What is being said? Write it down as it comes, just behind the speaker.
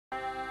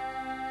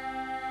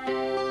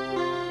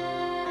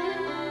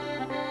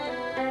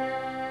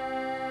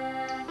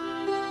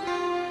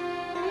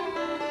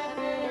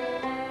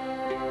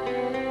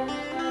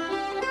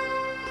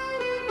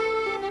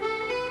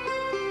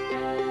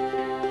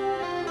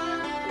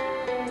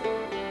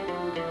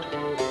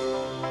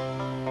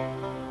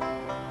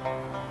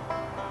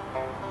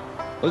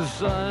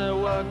As I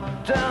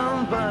walked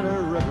down by the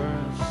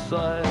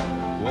riverside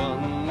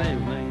one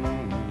evening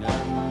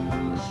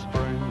in the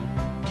spring,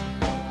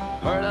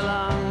 heard a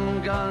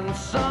long gone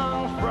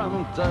song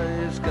from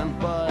days gone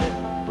by,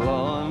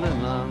 blowing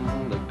in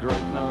on the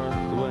great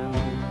north wind.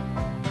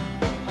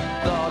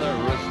 Though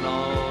there was no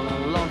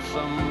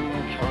lonesome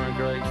corn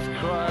grapes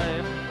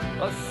cry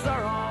of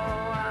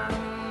sorrow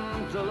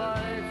and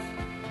delight,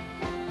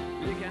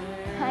 you can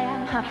hear. I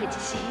am happy to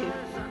see you.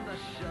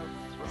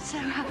 So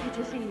happy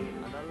to see you.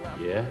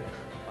 Yeah?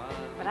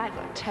 But I've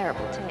got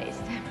terrible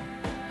taste.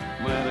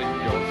 May the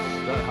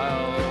ghosts that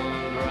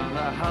howled around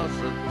the house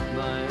at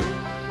night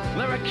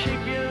never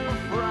keep you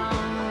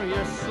from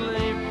your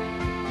sleep.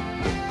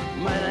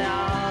 May they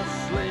all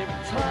sleep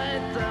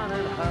tight down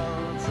in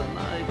hell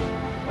tonight,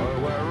 or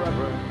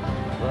wherever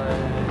they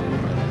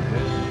may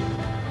be.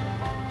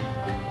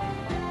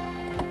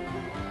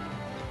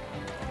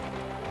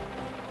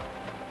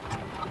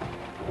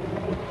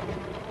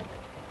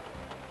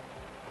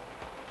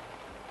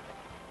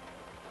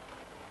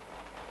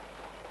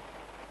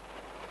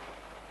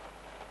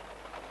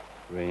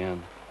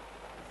 Rayanne.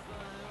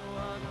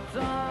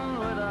 Down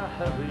with a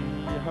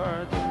heavy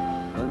heart,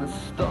 and a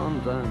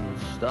stunned and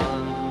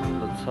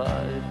stunned the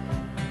tide.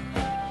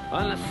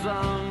 And the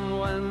sun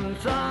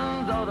went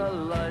down, though the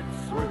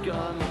lights were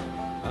gone,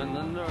 and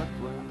the north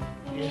wind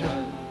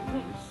shed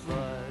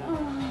beside.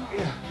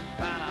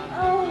 And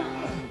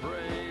a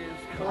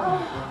breeze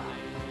come from the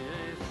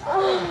east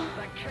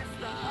that kissed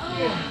the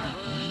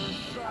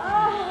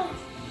side.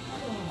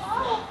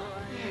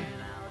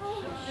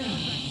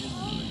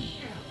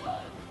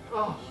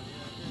 All right.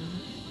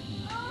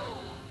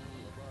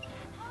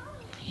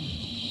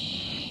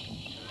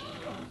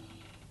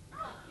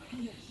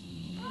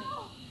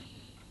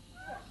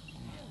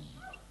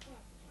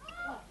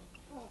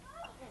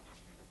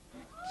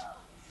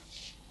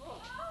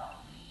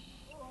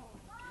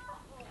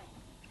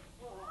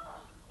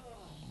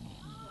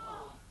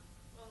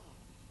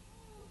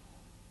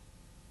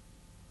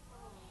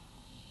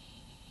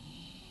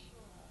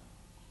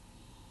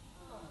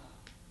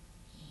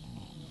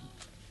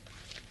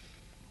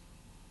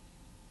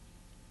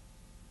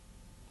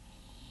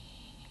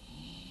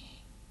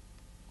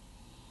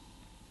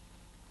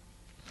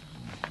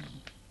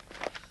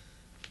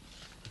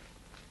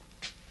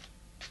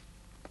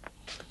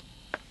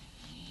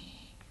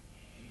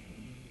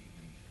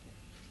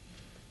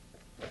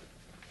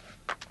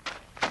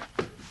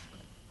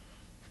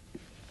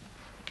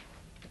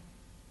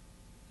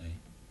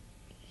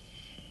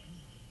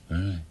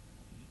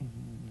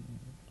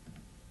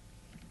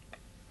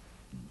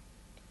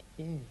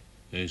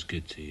 Who's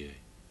good to you?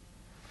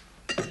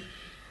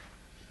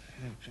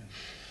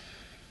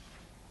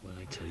 What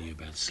I tell you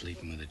about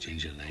sleeping with a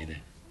ginger lady?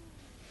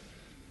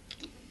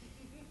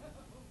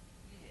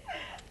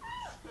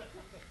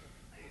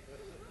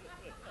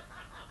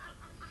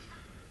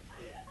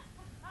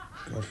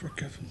 God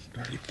forgive him,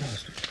 dirty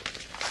bastard.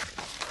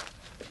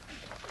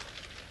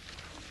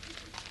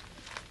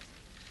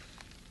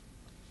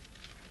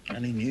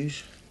 Any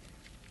news?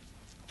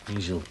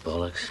 Usual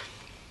bollocks.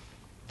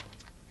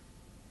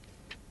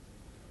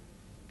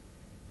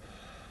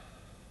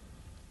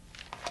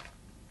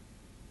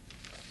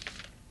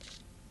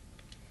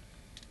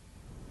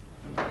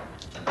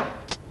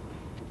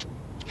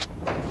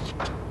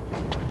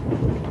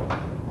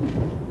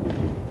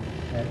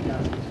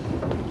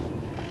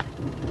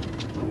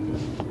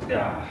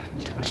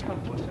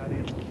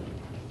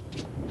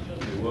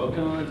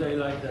 Working on a day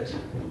like this.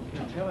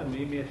 You're telling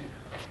me, mate,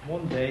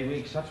 one day,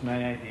 week, such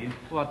my idea.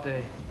 What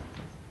day?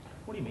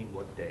 What do you mean,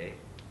 what day?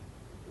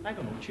 I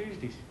don't know,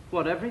 Tuesdays.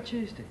 What, every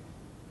Tuesday?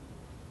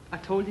 I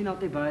told you not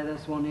to buy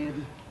this one,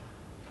 Aidan.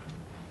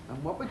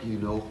 And what would you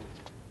know?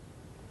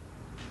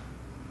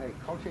 Hey,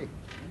 Coachy, you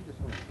just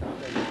understand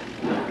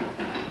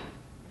that.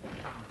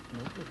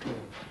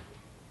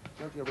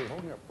 You'll be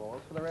holding your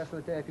balls for the rest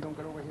of the day if you don't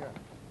get over here.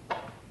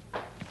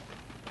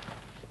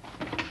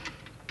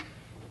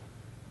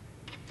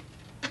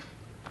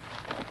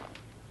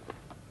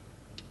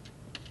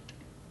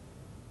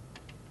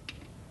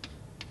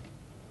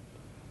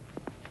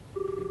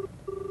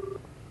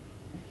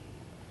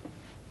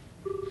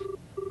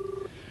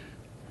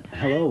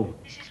 Hello.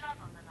 This is Love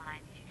on the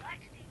line. If you'd like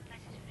to leave a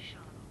message for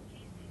Charlotte,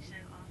 please do so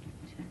after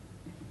the tone.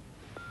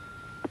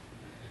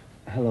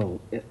 Hello.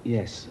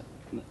 Yes.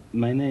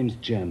 My name's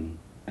Jim,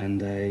 and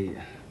there's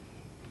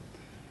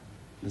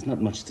not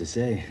much to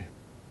say.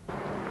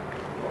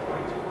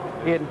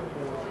 Aidan,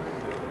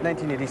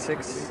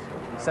 1986,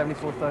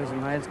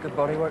 74,000 miles, good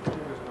bodywork.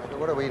 So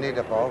what do we need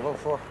a Volvo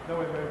for? No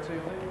MOT,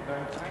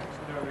 no tax,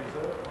 no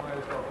reserve,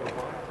 highest offer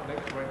one,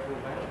 next rental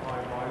van,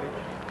 high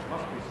mileage,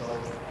 must be sold,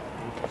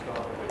 also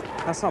start with it.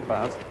 That's not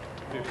bad.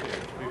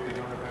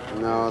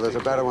 1500 No, there's a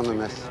better one than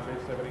this.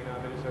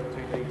 1700,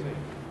 1780,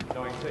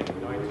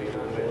 1900,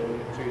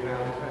 2,000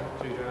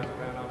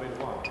 pound, I bid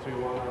one,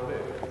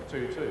 2,100,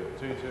 2,200,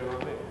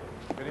 2,200,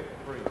 minute,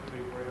 3,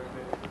 2,300,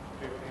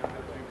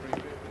 1,500,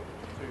 2,350,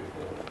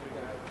 2,400,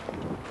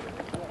 2,000.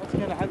 What's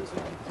going to happen to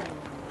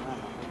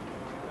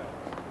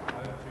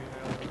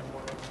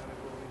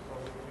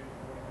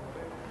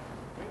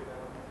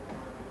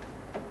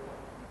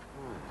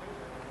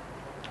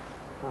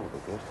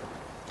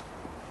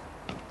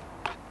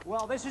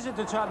Well, this is a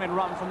determined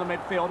run from the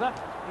midfielder.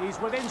 He's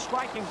within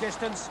striking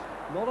distance.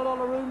 Not a lot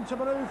of room to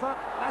manoeuvre.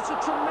 That's a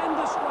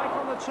tremendous strike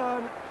on the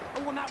turn.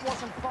 Oh, and that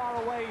wasn't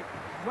far away.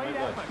 Great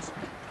effort.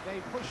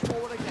 They push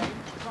forward again,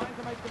 trying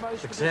to make the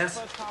most of this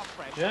first half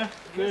fresh. Yeah,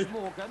 good. Here's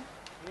Morgan.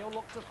 He'll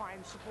look to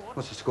find support.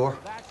 What's the score?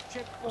 That's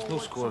chipped There's no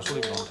score, it's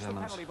only towards 10 the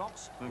minutes. penalty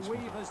box. Thanks,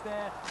 Weaver's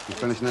there. You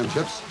finishing them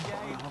chips?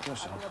 Again, I hope you're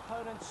so. and the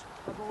opponents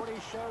have already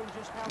shown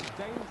just how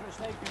dangerous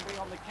they can be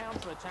on the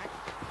counter-attack.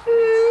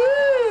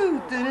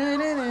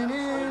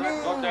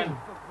 Look then.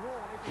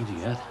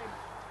 Idiot.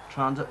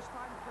 Transit.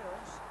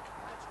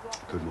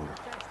 Good motor.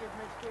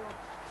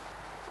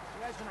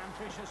 There's an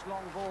ambitious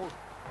long ball.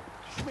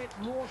 Schmidt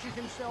launches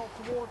himself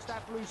towards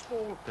that loose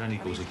ball. Down he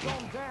goes and he's again.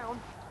 gone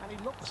down, and he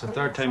looks It's the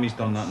third time he's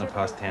done that in the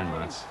past 10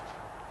 minutes.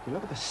 You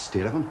look at the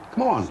state of him.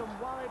 Come on. some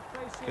worried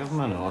faces Give him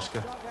an in the Oscar.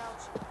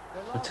 dugouts. The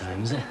What last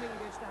time is it? thing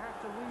he needs to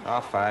have to reach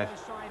Half 5. the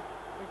side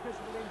because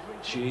of an injury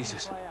to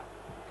Jesus. the player.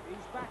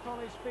 He's back on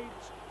his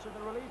feet to the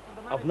relief of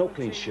the I've no management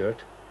clean team.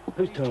 shirt.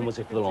 Whose turn was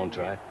it for the long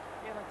try?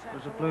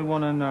 There's a blue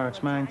one in there.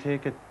 It's mine.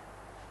 Take it.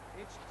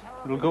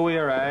 It'll go with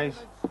your eyes.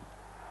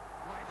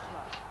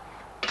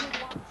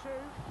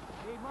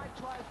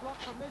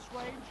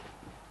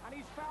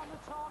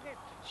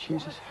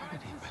 Jesus, how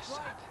did he miss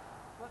that?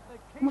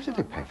 How much did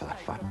they pay for that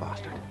fat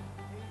bastard?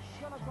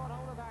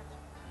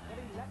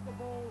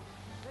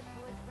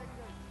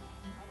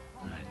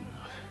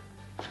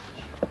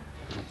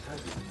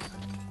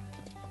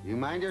 You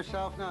mind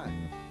yourself now?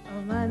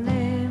 Oh, my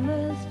name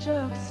is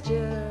Jock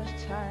Stewart.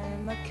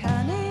 I'm a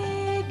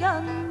canny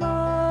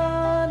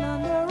gunman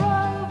and a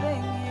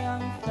roving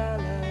young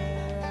fella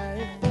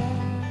I've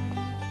been.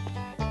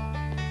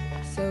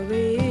 So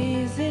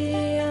easy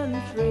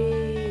and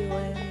free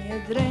when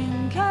you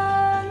drink,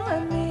 and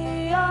when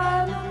me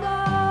I'm a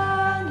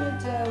man you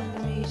don't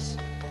meet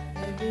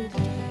every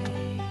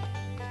day.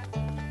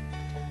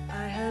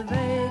 I have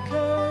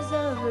acres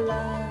of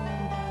land,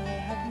 I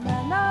have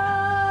men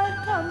I'd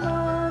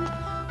command,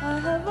 I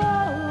have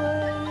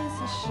always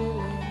a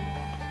shilling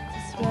to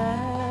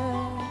spare.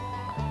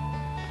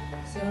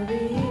 So be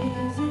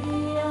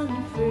easy and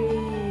free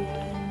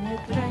when you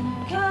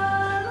drink,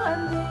 and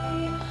when me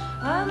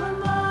I'm a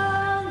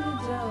man you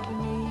don't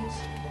meet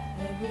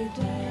every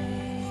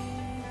day.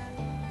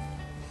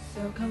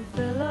 So come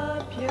fill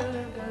up your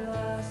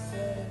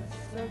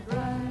glasses of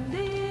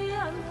brandy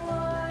and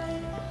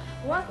wine,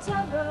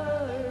 whatever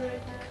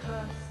it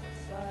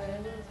costs I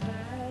will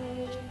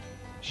pay.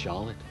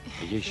 Charlotte?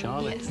 Are you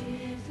Charlotte? Yes.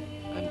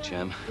 I'm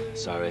Jem.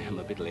 Sorry, I'm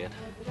a bit late.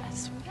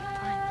 That's fine.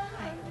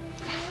 Hi.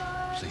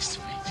 Pleased to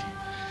meet you.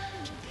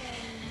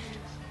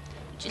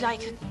 Would you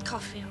like a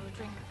coffee or a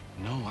drink?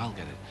 No, I'll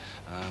get it.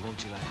 What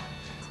would you like?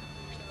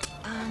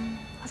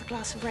 Have a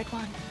glass of red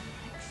wine.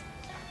 Thanks.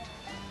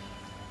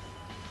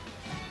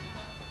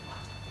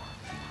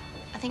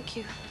 I think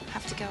you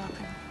have to go up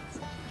and...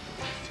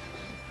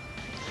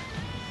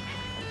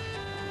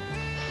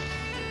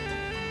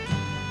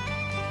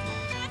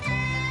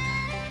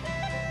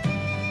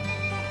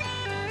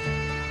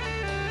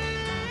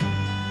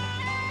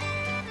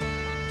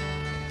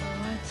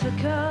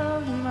 Took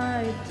out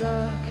my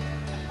dog,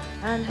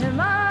 and him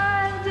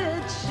I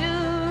did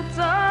shoot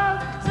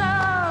up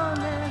down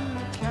in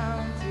the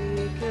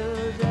county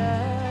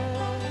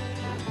Kildare.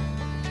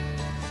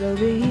 So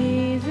be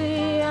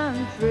easy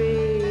and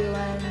free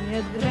when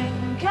you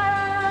drink,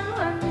 and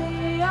when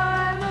me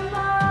I'm a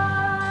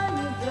man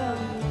you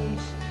don't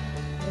meet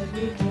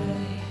every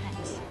day.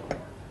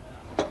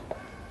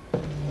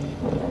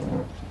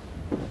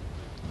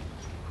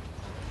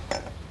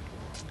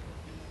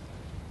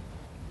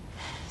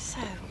 So,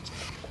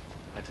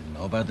 I didn't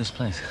know about this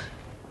place.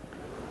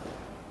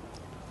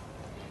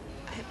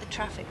 I hope the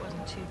traffic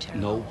wasn't too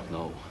terrible. No,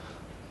 no.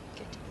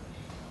 Good.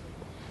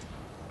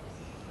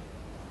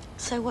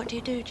 So what do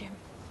you do, Jim?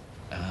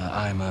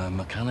 I'm a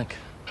mechanic.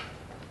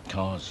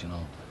 Cars, you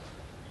know.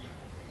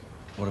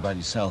 What about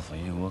yourself? Are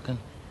you working?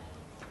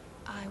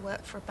 I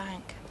work for a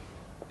bank.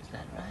 Is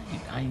that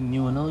right? I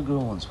knew another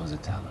girl once was a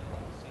teller.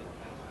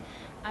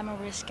 I'm a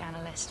risk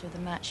analyst with a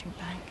merchant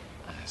bank.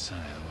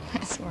 Sorry,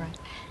 That's all right.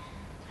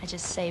 I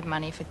just save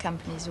money for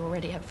companies who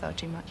already have far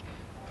too much.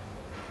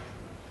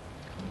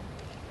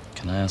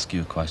 Can I ask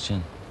you a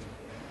question?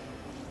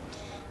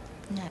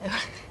 No.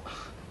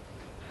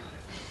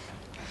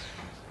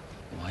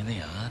 Why the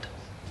ad?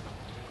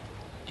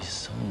 You're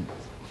so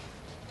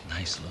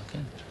nice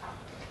looking.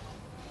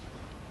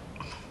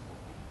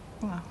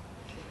 Well,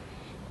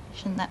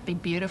 shouldn't that be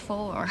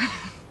beautiful, or...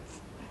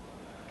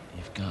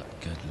 You've got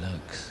good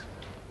looks.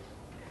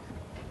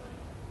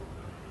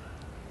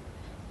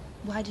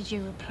 Why did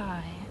you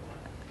reply?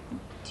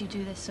 Do you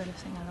do this sort of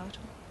thing a lot?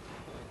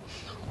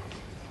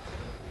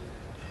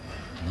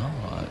 No,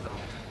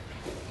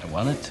 I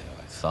wanted to.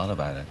 I thought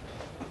about it.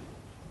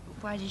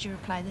 Why did you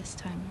reply this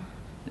time?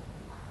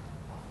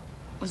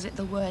 Was it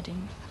the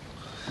wording?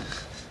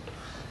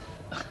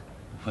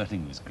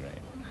 Wedding was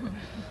great.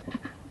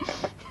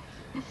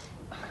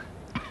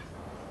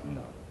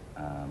 No.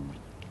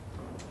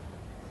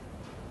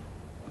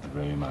 The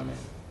room I'm in.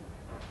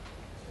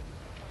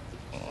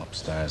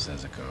 upstairs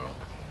there's a girl.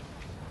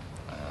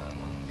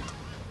 And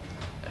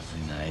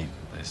every night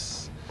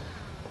this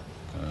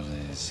girl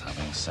is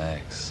having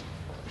sex.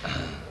 In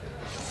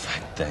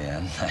fact, day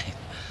and night.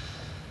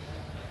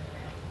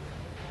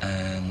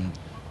 And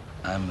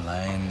I'm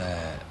lying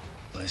there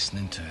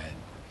listening to it.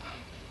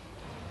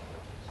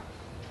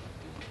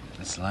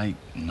 It's like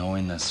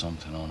knowing there's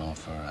something on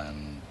offer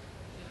and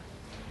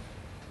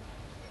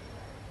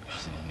you're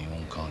the only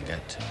one can't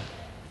get to it.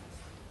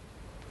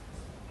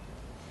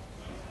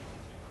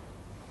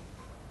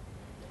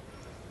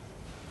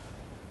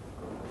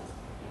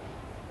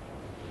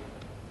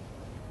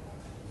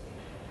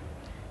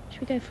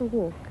 Should we go for a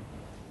walk?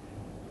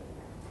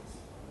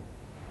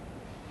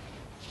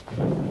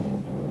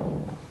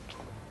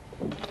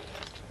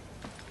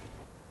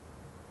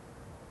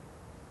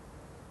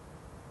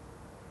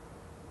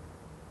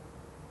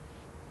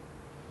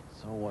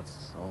 So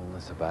what's all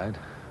this about?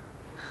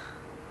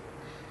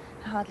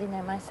 I hardly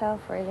know myself,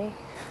 really.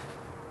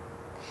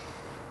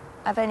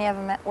 I've only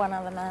ever met one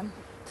other man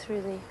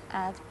through the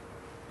ad.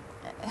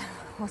 It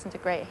wasn't a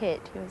great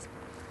hit.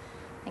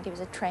 I think he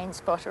was a train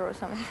spotter or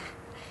something.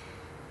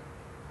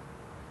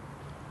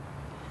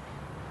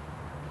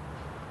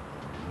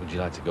 Would you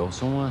like to go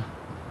somewhere?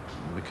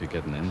 We could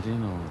get an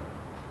Indian or...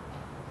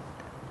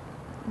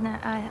 No,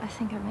 I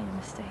think I've made a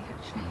mistake,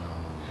 actually.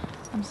 No.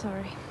 I'm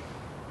sorry.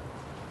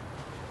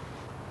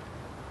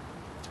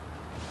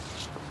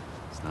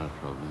 It's not a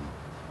problem.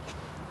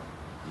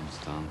 I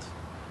understand.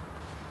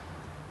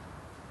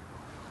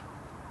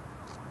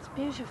 It's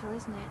beautiful,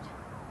 isn't it?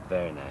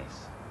 Very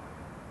nice.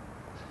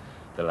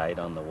 The light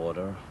on the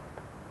water.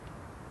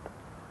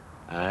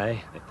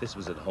 Aye, if this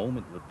was at home,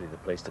 it would be the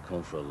place to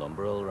come for a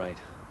lumber, all right.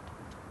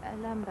 A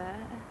lumber.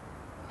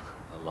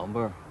 A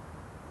lumber?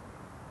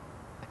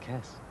 A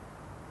kiss.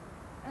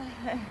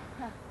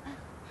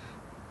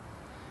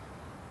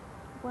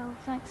 Well,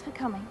 thanks for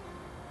coming.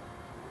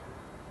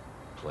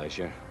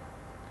 Pleasure.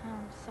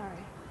 I'm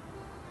sorry.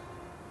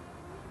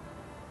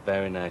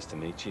 Very nice to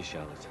meet you,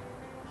 Charlotte.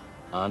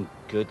 And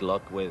good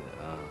luck with,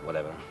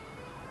 whatever.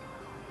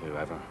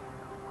 Whoever.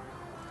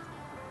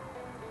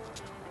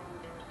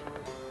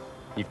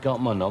 You've got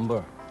my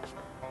number.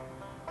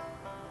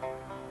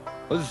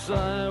 As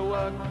I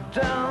walked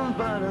down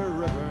by the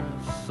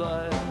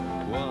riverside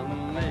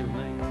one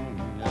evening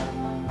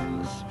in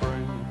the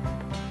spring,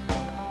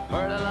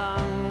 heard a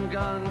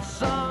long-gone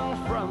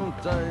song from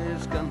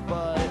days gone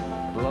by,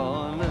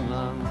 blowing in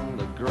on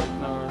the great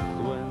north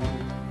wind.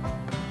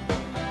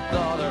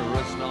 Though there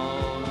was no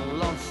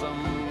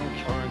lonesome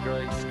current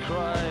grace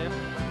cry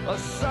of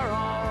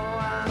sorrow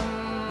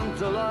and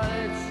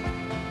delight,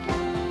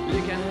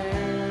 you can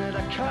hear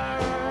the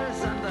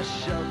cars and the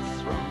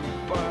shouts from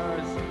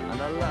bars and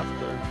the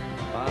laughter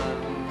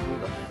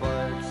and the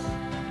fights.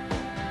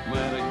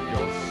 May the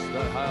ghosts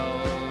that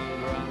howl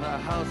around the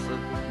house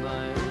at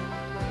night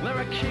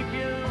never keep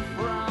you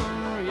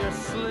from your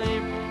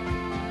sleep.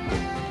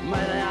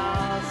 May they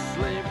all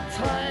sleep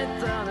tight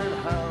down in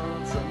hell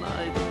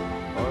tonight,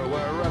 or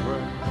wherever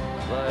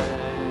they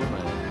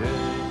may be.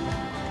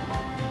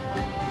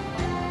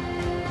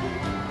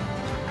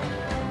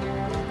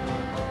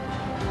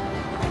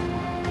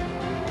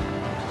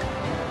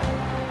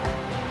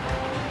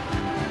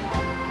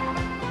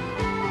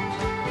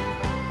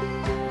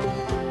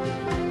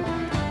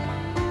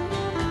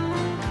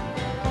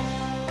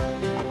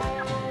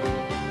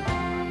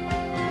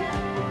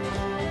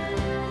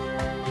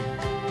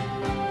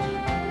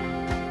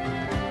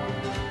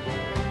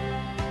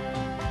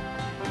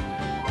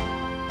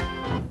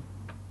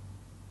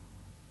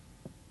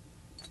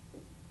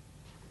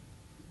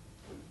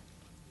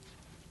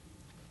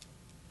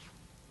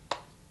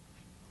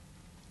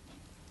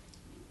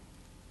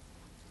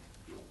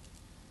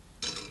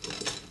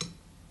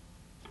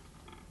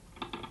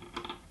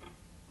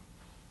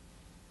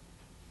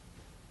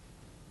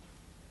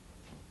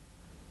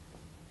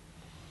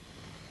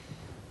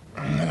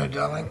 Hello,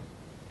 darling.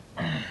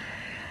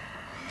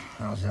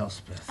 How's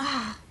Elspeth?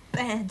 Ah,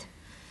 bed.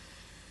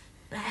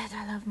 Bed,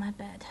 I love my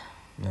bed.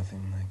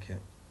 Nothing like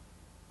it.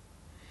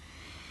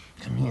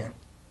 Come here.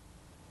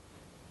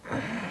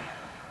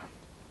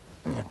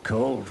 You're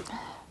cold.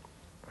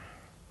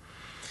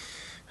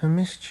 I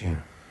missed you.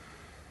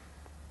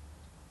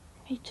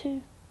 Me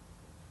too.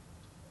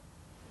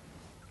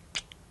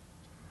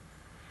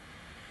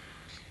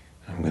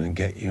 I'm gonna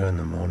get you in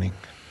the morning.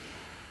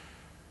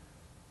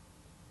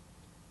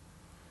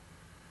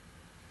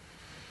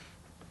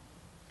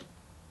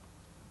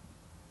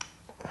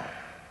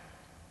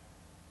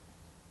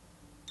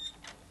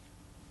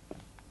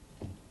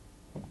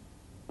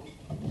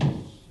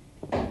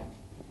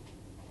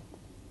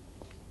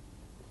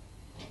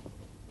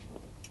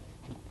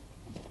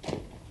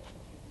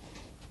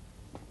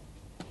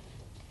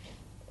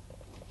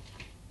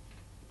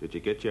 Did you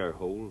get your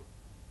hole?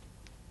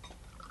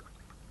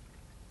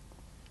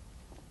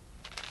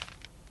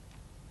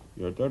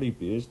 You're a dirty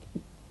beast.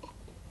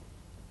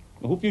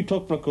 I hope you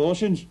took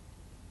precautions.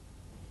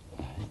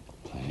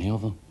 Plenty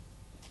of them.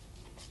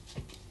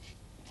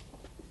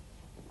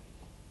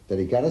 Did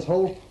he get his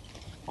hole?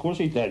 Of course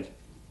he did.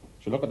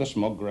 So look at the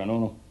smug grin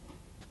on him.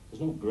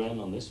 There's no grin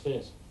on this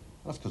face.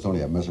 That's because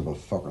only a miserable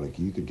fucker like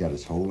you could get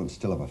his hole and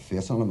still have a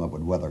face on him that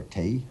would weather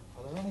tea.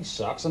 Are there any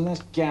socks in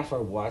this gaff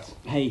or what?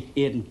 Hey,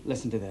 Aidan,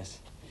 listen to this.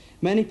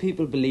 Many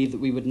people believe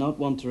that we would not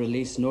want to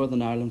release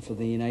Northern Ireland for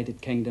the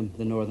United Kingdom,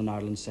 the Northern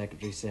Ireland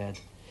Secretary said.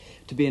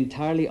 To be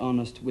entirely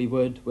honest, we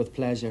would, with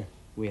pleasure.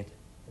 Wait.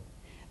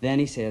 Then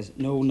he says,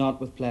 no, not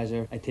with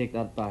pleasure. I take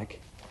that back.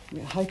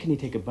 How can he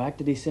take it back?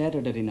 Did he say it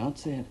or did he not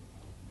say it?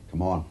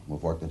 Come on,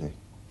 we've work to do.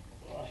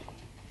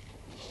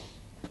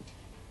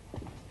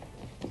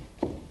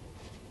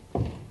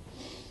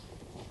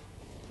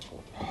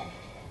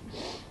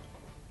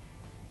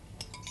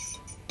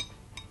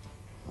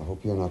 I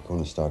hope you're not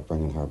going to start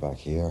bringing her back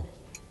here.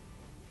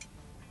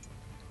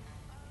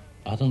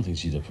 I don't think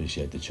she'd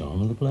appreciate the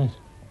charm of the place.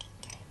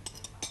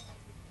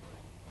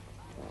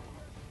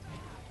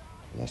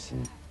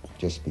 Listen,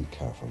 just be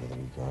careful with her,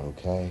 wee girl,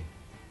 okay?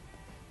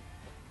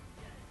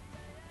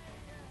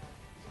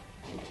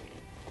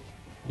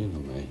 You know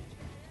me.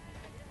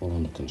 All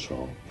under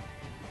control.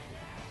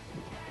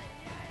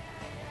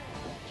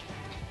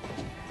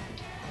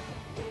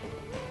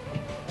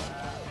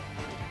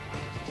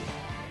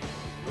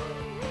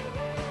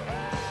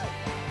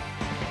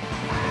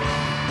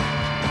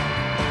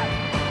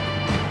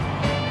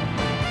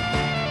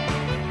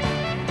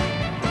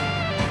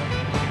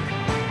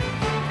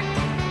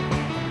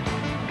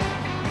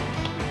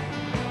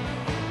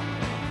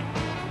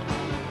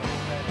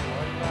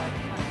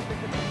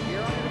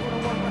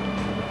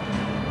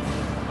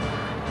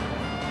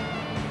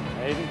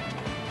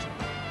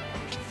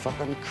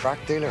 Fucking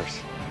crack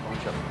dealers.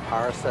 Bunch of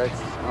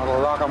parasites. Now to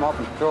lock them up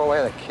and throw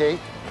away the key.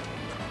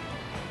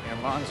 Your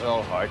man's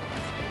all heart.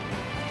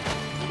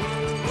 See you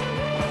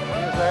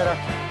later.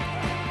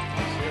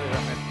 See you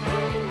later, mate.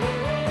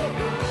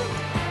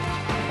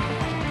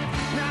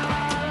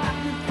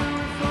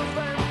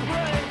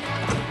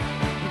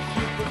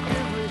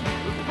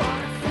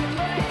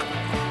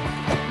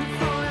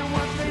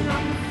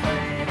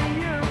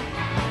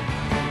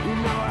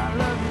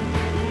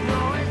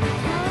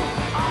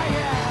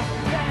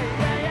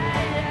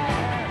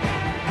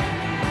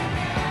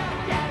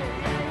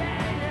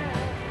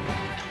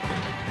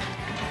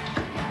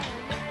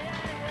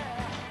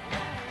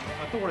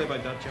 Don't worry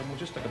about that, Jim. We'll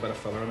just stick a bit of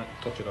filler in it,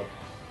 touch it up.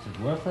 Is it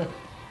worth it?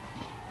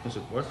 Is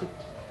it worth it?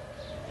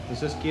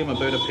 Is this game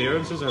about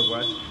appearances or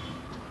what?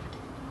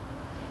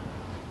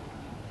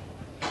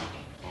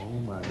 Oh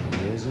my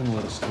days and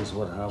whiskers,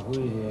 what have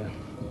we here?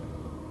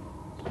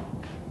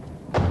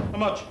 How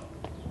much?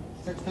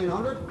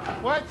 1,600?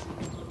 What?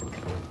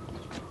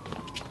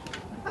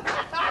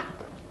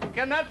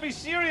 Can that be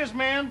serious,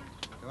 man?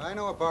 Do I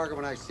know a bargain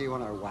when I see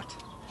one or what?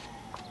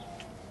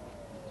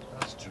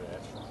 That's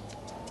dreadful.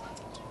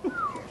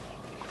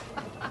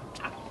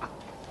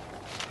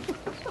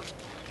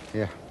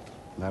 Here,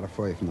 letter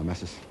for you from the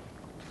missus.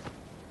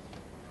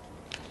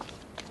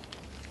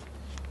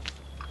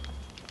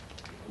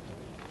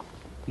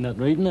 Not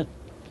reading it?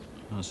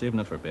 I'm saving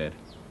it for bed.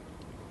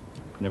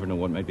 Never know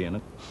what might be in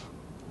it.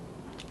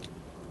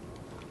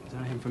 Is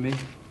that him for me?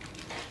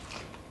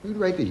 Who'd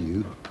write to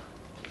you?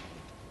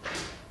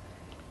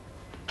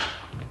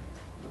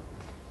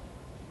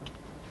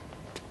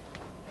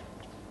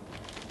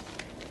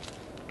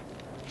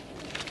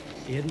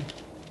 Aidan?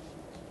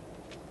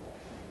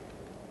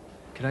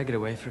 Could I get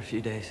away for a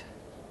few days?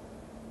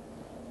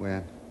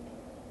 When?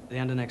 The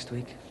end of next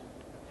week.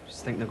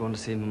 Just thinking of going to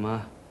see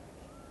Mama.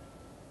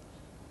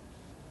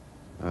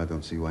 I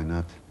don't see why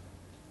not.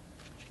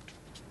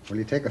 Will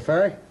you take the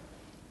ferry?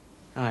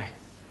 Aye.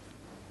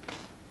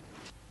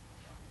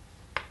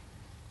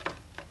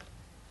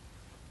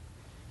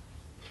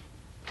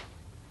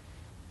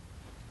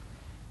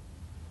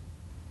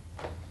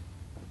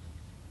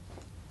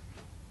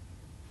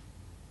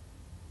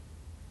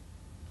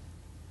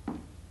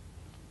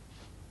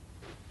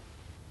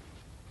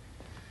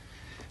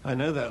 I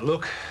know that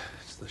look.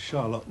 It's the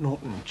Charlotte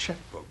Norton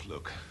checkbook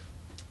look.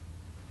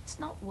 It's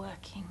not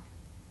working.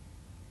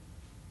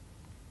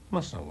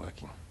 Must not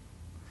working.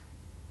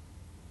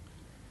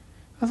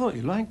 I thought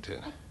you liked it.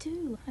 I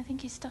do. I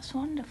think his stuff's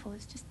wonderful.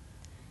 It's just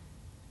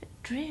a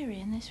bit dreary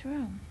in this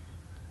room.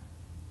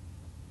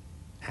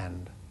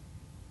 And?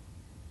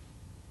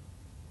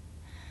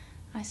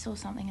 I saw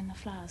something in the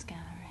flowers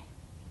gallery.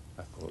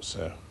 I thought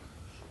so.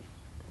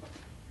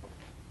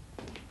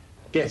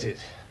 Get it.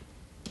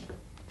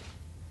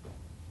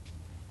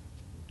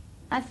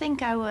 I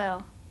think I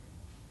will.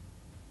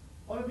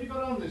 What have you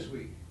got on this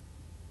week?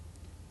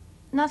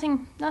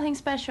 Nothing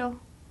special.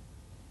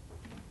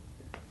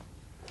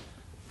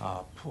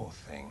 Ah, poor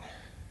thing.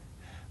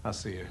 I'll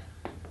see you.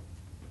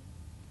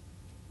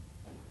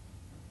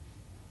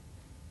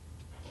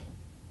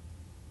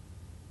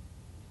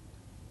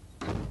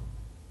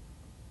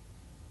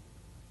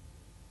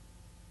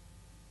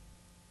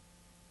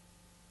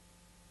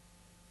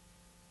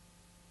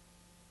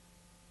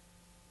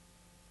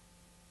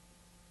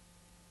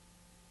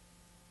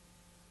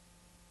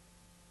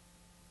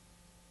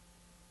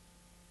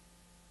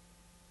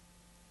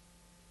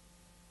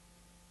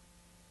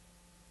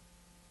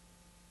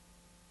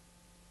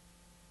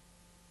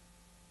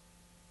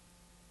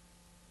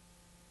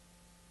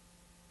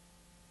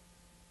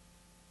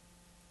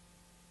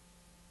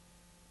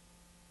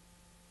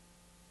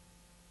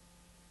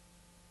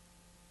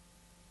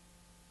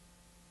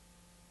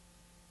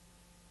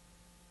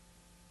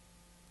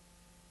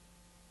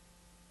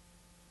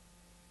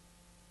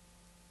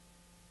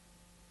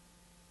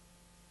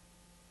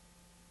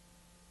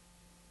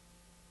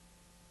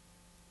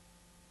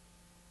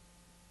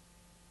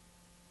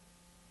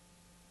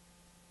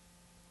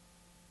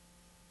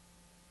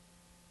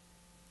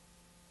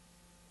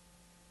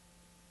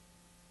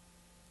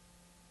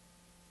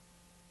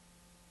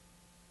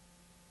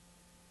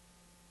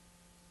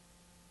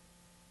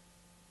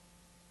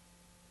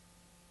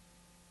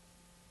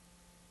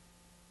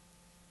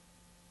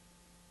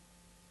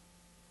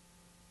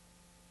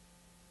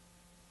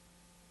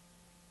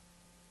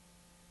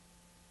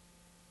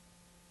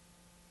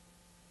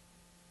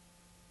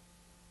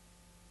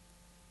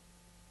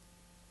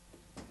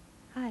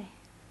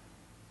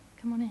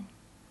 Come on in.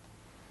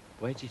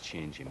 Why'd you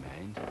change your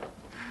mind?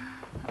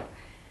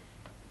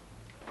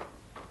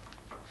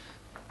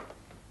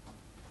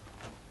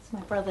 It's my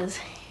brother's.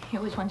 He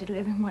always wanted to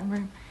live in one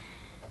room.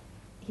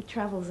 He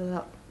travels a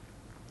lot.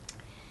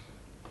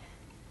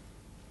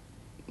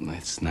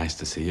 It's nice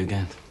to see you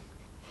again.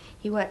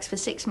 He works for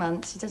 6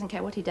 months. He doesn't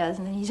care what he does,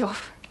 and then he's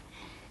off.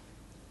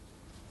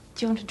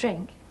 Do you want a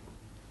drink?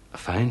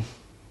 Fine.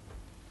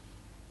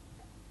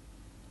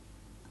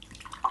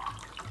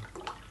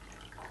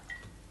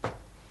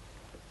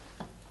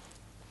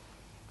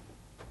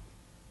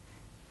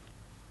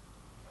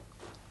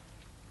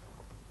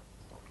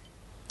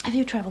 Have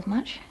you travelled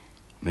much?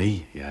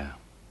 Me? Yeah.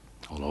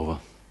 All over.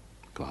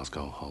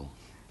 Glasgow, Hull.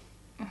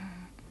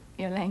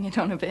 You're laying it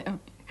on a bit.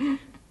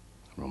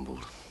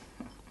 Rumbled.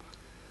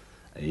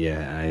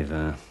 Yeah, I've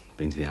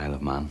been to the Isle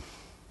of Man.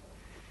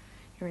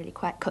 You're really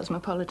quite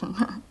cosmopolitan.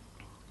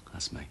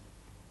 That's me.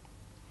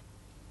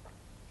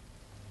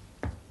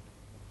 Do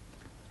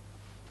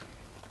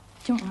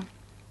you want one?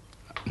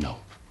 No.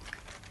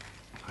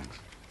 Thanks.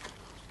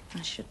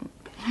 I shouldn't.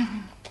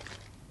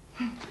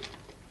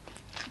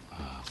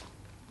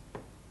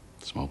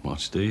 Smoke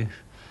much, do you?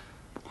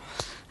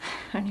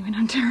 Only when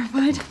I'm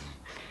terrified.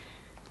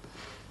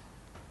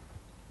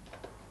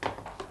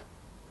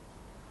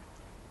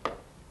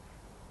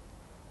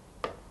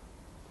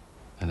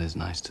 It is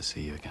nice to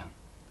see you again.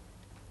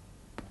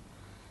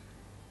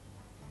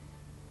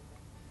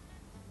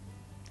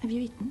 Have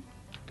you eaten?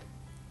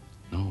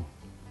 No.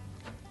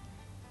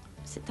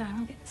 Sit down,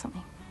 I'll get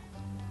something.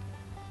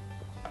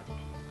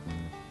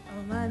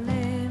 Oh, my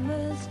name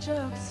is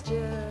Jock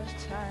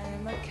Stewart.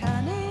 I'm a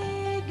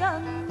canny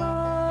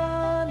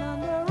gunman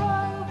and a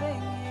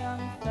roving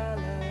young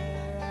feller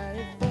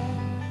I've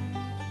been.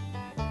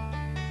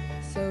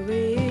 So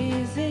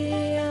easy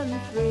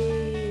and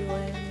free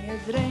when you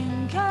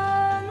drink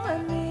and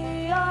when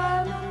me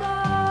I'm a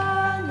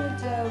man you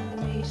don't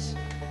meet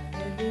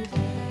every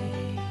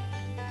day.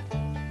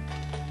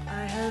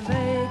 I have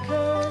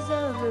acres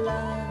of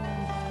land,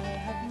 I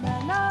have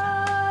men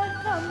at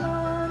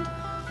command,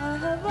 I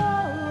have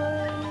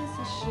always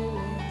a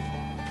shilling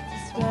to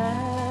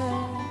spare.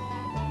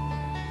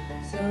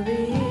 So be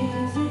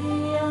easy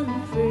and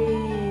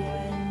free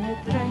when you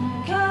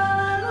drink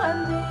and when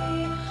me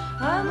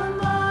I'm a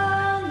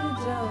man you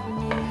don't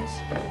meet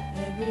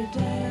every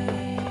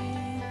day.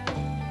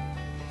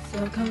 So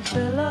come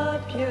fill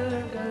up your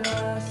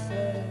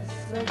glasses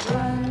of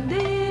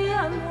brandy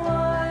and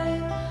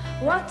wine,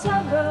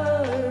 whatever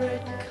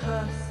it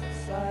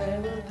costs I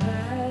will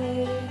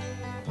pay.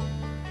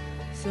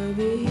 So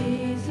be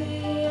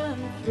easy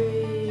and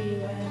free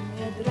when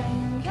you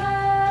drink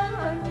and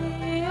when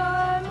me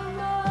I'm a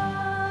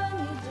man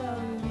you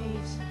don't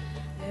meet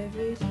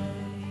every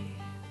day.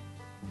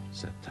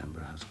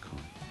 September has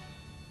come.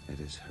 It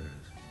is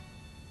hers.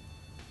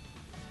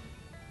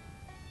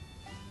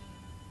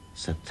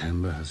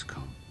 September has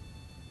come.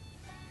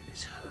 It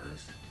is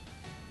hers.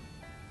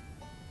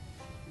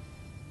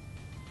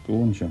 Go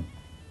on, John.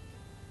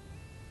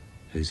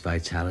 Whose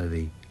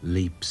vitality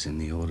leaps in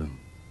the autumn.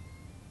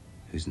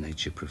 Whose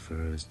nature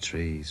prefers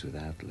trees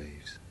without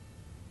leaves.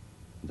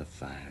 And the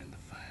fire in the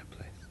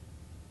fireplace.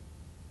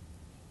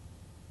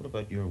 What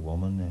about your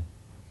woman, then?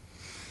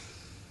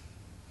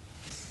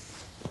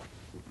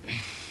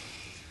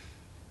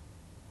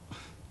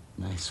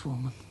 Nice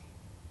woman.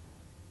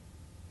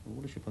 Well,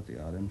 what does she put the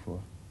ad in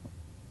for?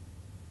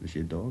 Is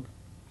she a dog?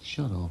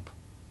 Shut up.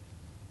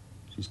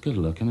 She's good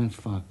looking, in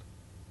fact.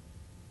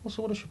 Well,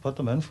 so what does she put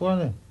them in for,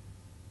 then?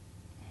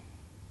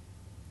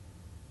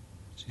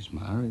 She's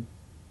married.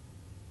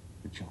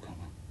 You're joking,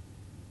 man.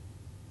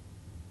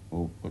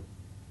 Oh, but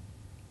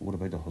what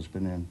about the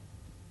husband, then?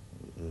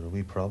 Is there a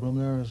wee problem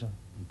there, is there?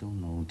 I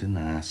don't know. Didn't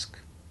ask.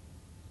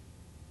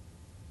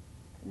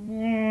 Come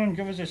on,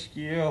 give us a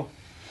scale.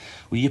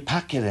 Will you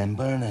pack it in,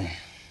 Bernie?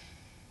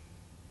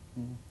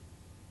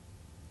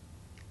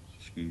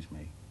 Excuse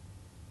me.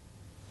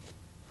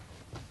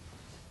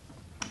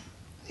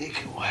 Take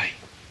it away.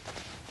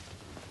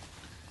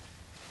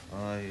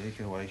 Aye, take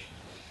it away.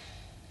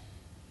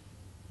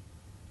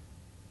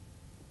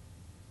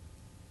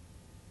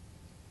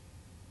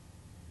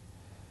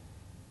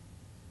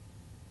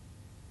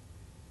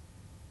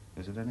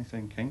 Is it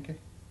anything kinky?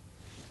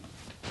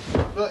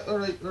 Right, all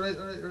right.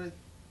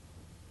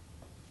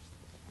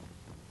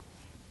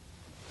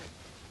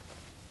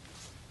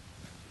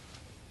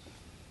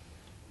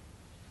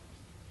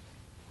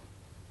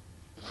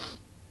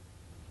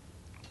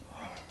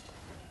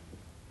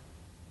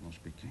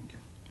 Must be kinky.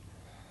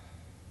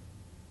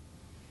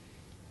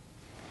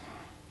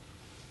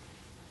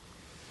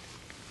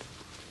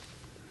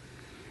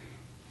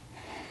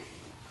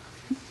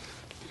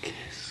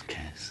 Kiss,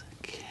 kiss,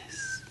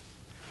 kiss.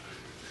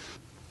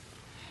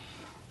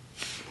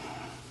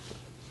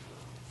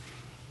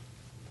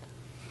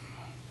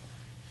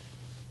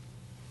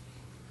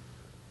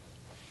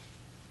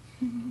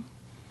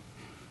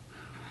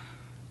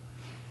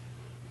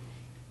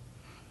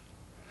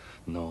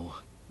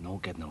 No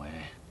getting away.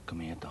 Come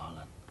here,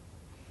 darling.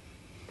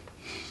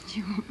 Do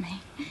you want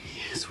me?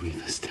 Yes. Yes,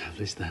 we've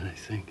established that, I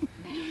think.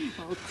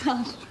 Well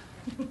done.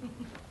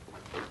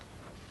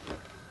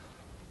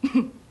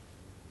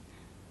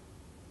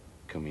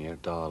 Come here,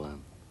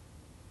 darling.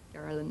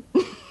 Darling.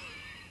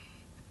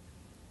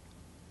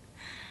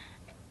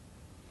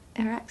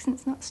 Her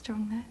accent's not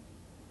strong, though.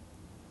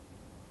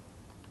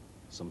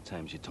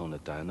 Sometimes you tone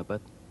it down a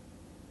bit.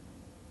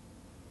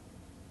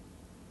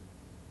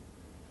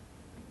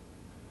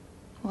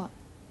 What?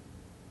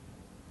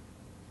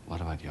 What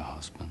about your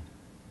husband?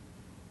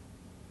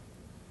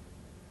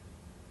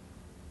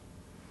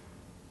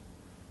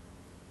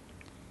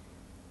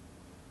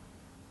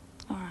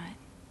 All right.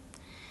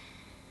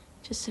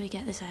 Just so we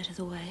get this out of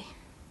the way.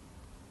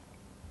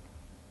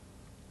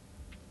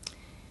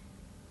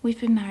 We've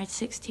been married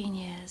 16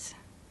 years.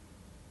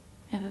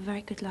 We have a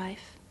very good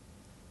life.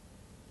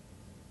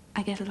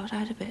 I get a lot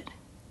out of it.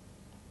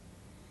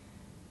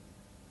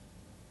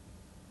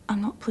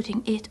 I'm not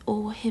putting it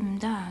or him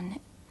down.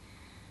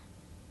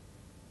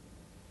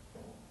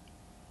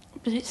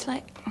 But it's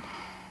like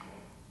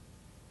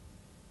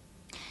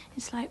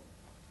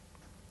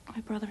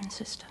my brother and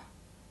sister.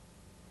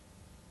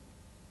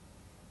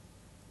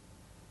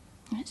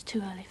 And it's too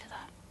early for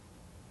that.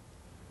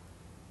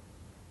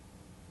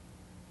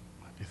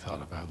 Have you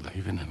thought about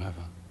leaving him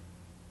ever?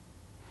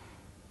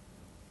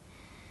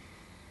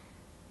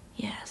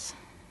 Yes.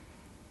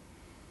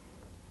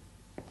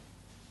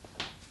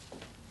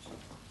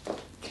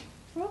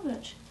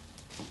 Robert.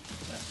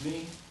 That's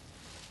me.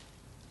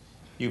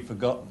 You've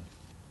forgotten.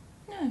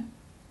 No.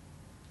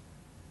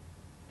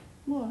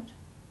 What?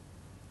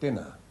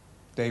 Dinner.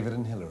 David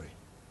and Hillary.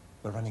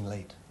 We're running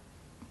late.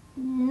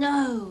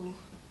 No.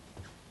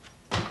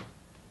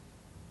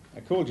 I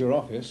called your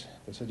office.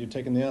 They said you'd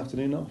taken the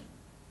afternoon off.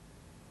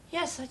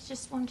 Yes, I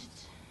just wanted...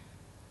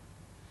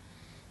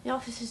 The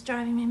office is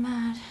driving me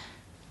mad.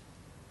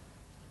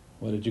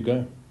 Where did you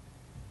go?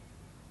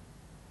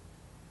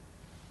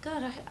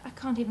 God, I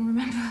can't even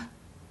remember.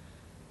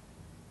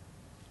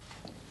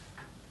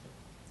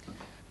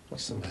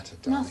 What's the matter,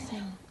 darling?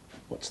 Nothing.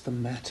 What's the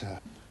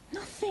matter?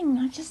 Nothing.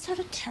 I just had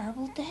a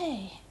terrible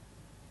day.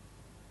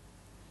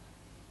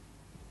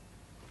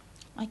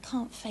 I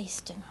can't face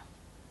dinner.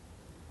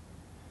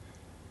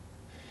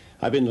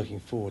 I've been looking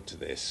forward to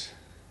this.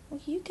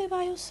 Well, you go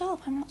by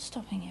yourself. I'm not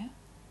stopping you.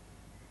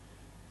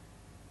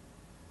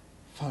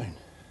 Fine.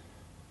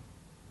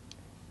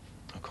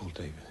 I'll call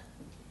David.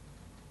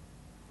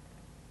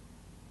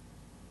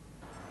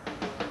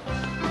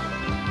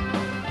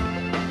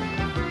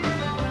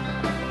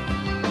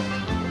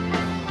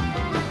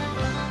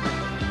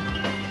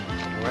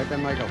 All right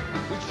then, Michael.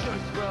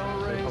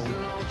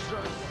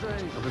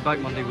 I'll be back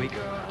Monday week.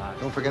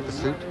 Don't forget the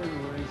suit.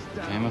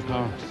 Game of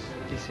power.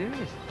 Are you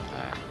serious?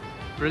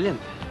 Brilliant.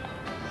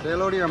 Say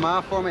hello to your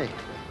ma for me.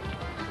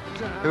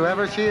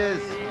 Whoever she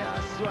is.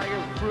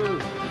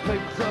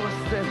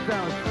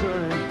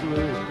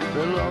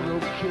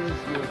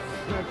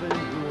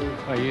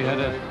 Are you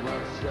headed?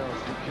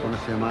 Want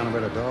to see a man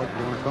about a dog?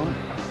 You want to come?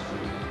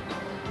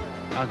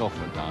 I'll go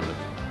for it, Donald.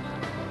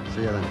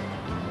 See you then.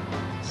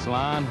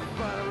 Slan.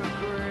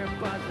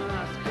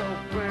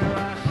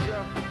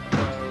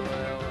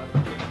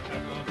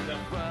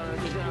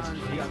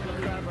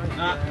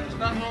 Nah, there's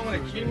nothing wrong with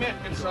it, key, mate.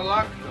 It's a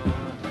lock.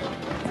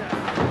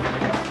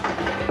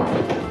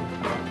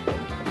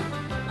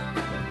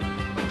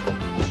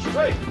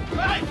 Hey!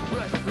 Hey!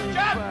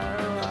 Jab!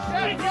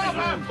 Hey, grab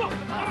him!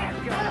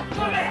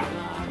 Come here!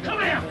 Come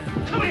here!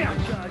 Come here!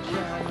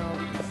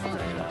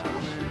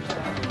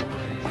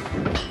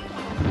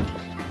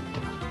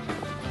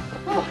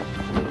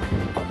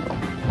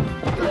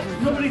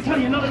 Nobody tell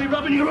you not to be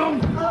rubbing your own.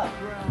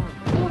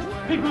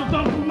 People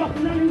don't do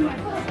nothing anyway.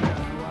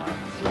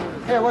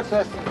 Here, what's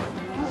this?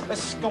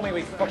 This scummy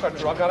wee fucker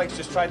drug addict's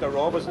just tried to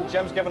rob us, and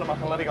Jim's giving him a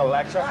political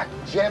lecture. Ah,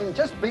 Jim,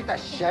 just beat the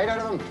shit out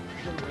of him.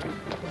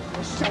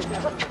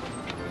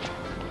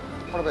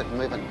 What about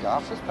moving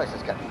gas? This place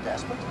is getting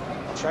desperate.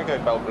 Check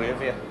out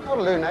Belgravia.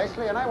 That'll do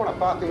nicely, and I want a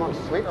bathroom on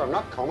suite or I'm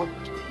not coming.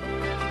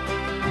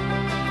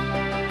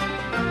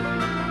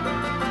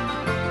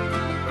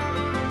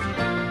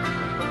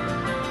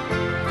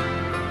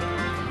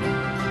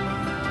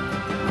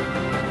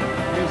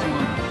 Here's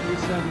one.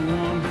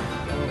 371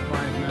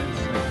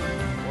 4596.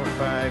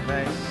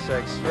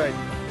 4596, right.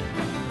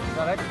 Is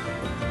that it?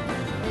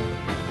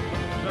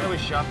 Got a wee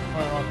shop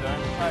before I walk down.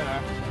 Hi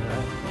there.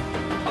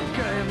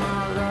 Okay, my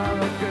love,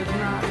 a good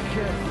night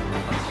kiss.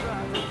 I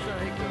tried to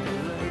take a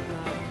late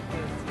night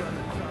kiss.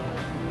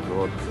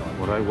 God,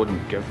 what I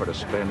wouldn't give for to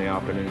spend the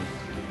afternoon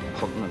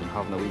hunting and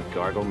having a wee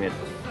gargle, mate.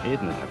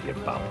 Aiden will have your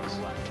balance.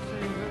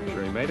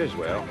 Sure, he might as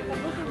well.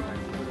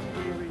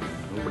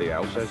 Nobody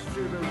else is.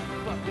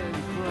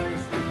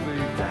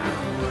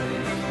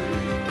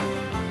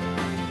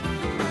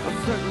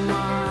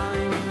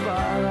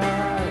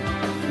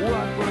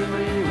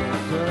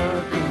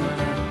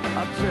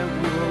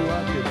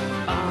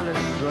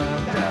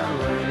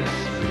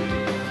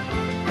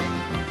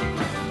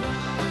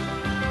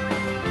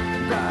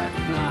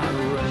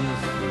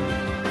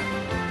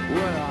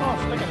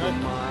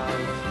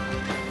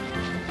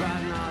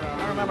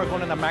 remember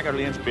going into Macker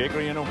Lane's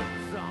bakery, you know,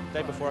 the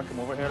day before I came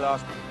over here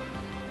last.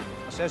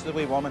 I says to the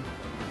wee woman,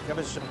 give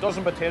us a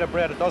dozen potato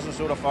bread, a dozen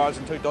soda farls,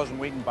 and 2 dozen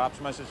wheat and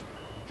baps, missus.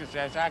 She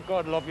says, ah,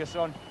 God love you,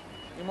 son.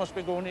 You must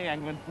be going to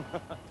England.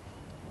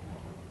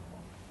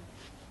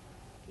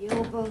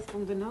 You're both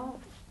from the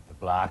north. The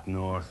Black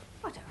North.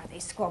 What are they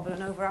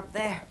squabbling over up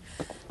there?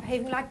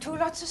 Behaving like 2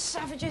 lots of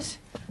savages.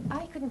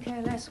 I couldn't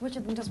care less which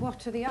of them does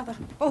what to the other.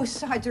 Both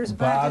sides are as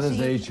bad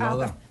as each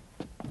other.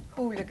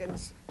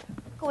 Hooligans.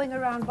 Going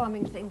around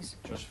bombing things.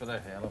 Just for the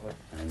hell of it.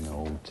 I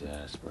know,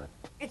 desperate.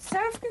 It's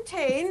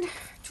self-contained,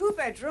 2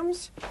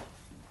 bedrooms.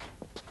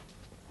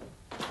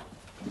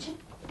 Kitchen.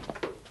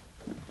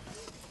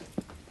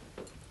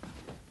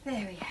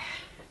 There we are.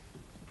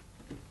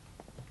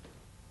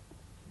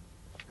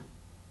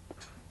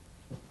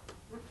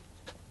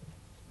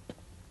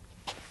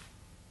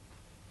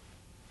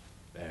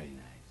 Very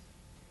nice.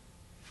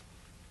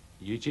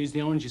 You choose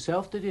the orange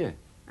yourself, did you?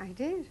 I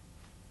did.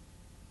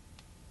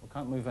 We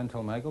can't move in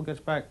until Michael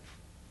gets back.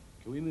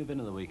 Can we move in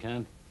on the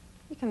weekend?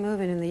 You can move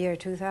in the year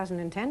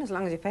 2010 as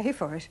long as you pay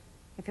for it.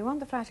 If you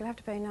want the flat, you'll have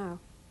to pay now.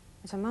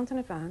 It's a month in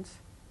advance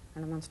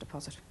and a month's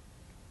deposit.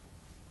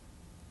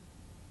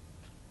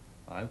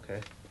 Okay.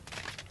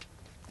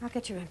 I'll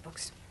get you rent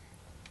books.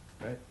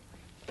 Right.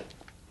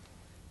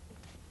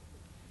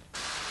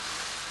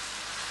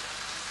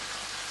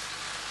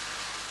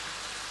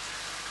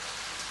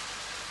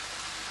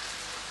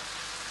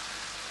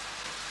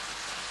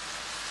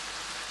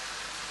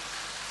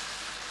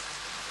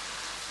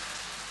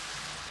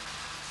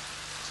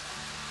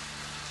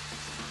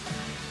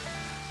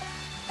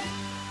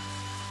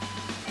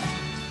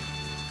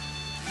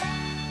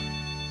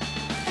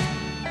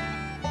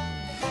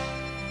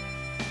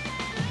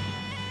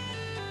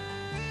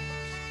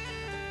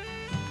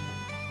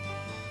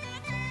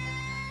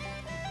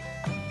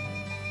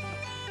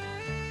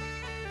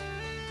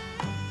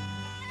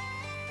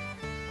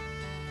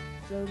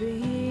 So be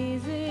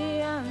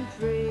easy and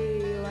free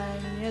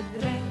when you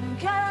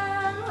drink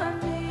and when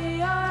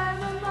the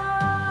I'm a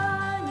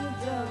man you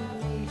don't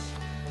meet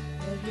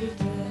every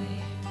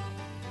day.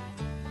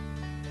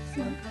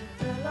 So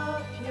fill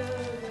up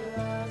your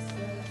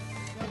glasses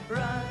of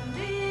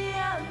brandy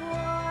and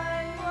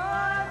wine,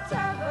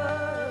 whatever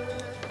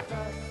it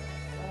costs,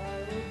 I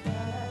will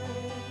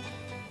pay.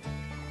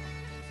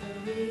 So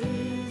be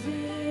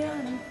easy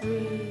and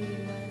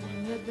free when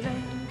you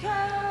drink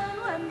and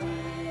when the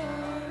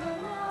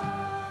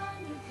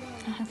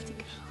I have to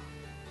go.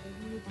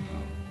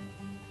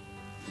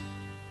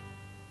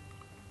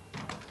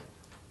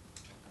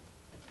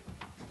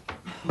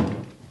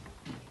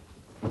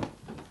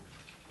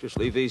 Just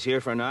leave these here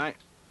for now.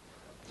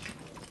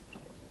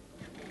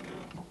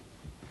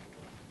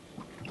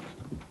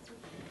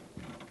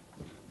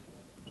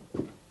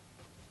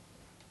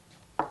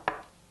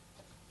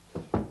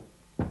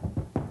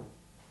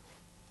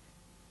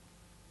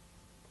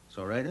 It's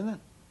all right, isn't it?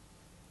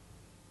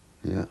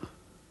 Yeah,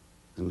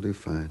 it'll do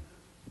fine.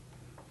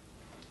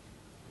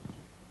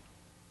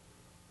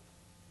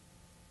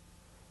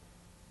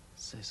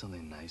 Say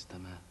something nice to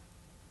me.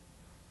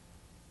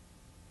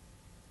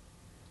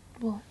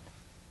 What?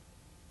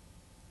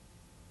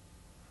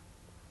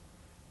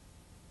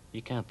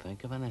 You can't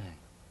think of anything.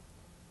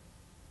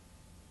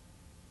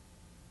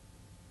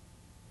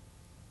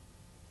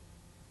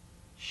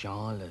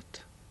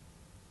 Charlotte.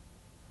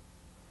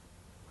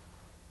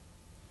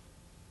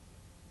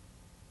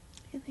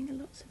 I think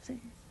of lots of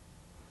things.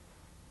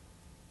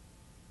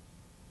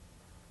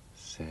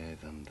 Say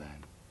them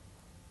then.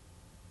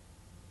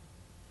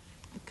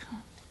 I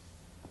can't.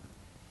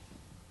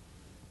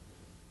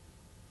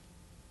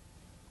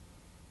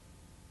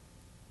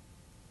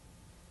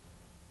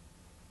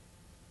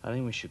 I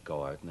think we should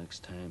go out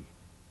next time.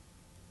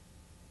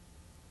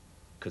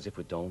 Because if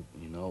we don't,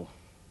 you know,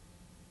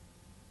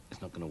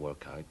 it's not going to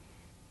work out.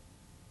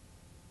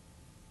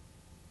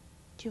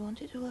 Do you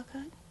want it to work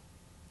out?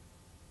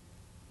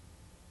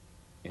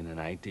 In an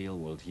ideal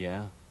world,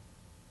 yeah.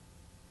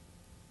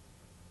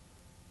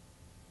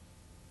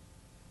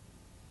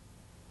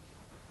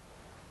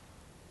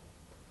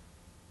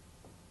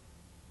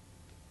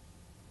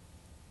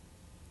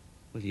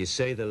 Well, you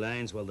say the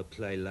lines while the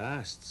play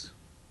lasts.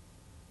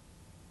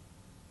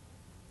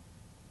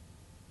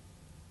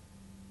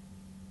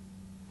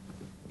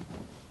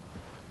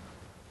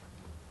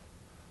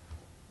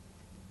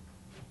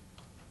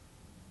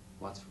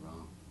 What's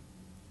wrong?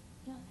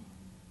 Nothing.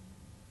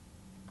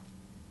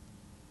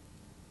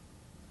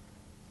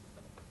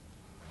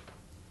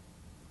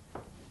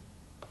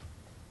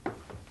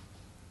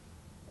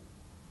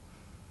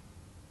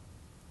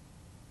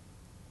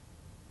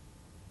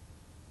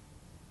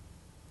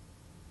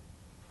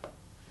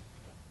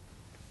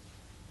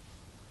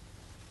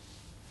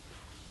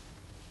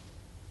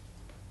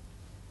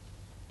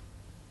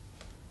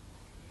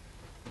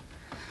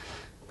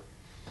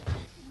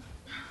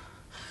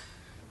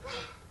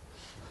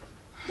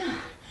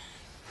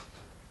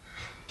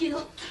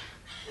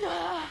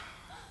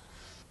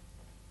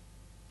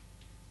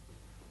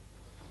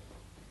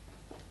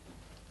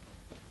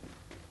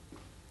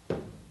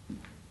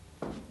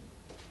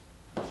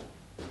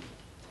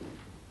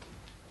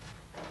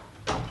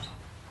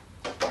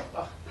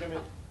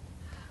 minute.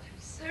 I'm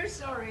so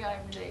sorry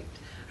I'm late,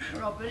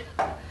 Robert.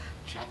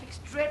 Traffic's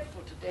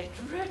dreadful today,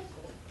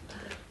 dreadful.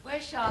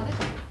 Where's Charlotte?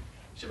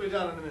 She'll be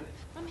down in a minute.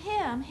 I'm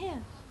here, I'm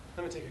here.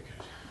 Let me take your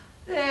coat.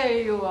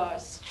 There you are,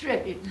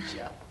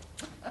 stranger.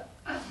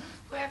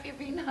 Where have you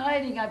been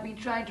hiding? I've been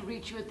trying to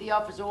reach you at the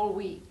office all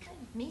week.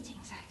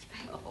 Meetings, I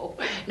expect. Oh,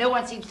 no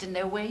one seems to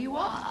know where you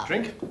are.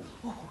 Drink?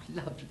 Oh,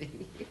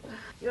 lovely.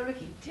 You're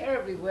looking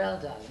terribly well,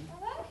 darling.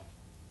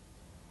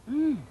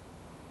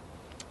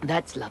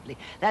 That's lovely.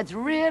 That's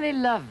really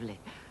lovely.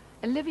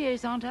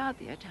 Olivier's aren't out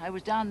yet. I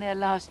was down there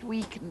last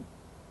week and...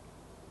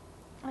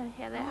 Oh,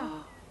 here they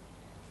are.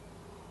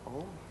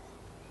 Oh.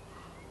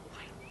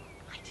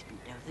 I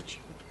didn't know that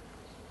you would...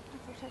 I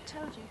thought I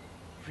told you.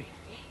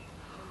 Really?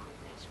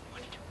 That's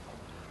wonderful.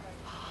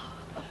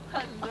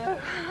 Hello.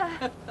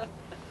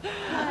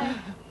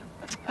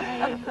 Hi.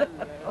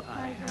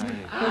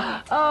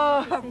 Hi.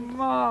 Oh,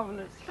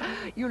 marvelous.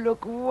 You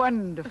look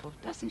wonderful.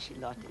 Doesn't she,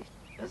 Lottie?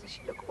 Doesn't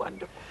she look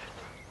wonderful?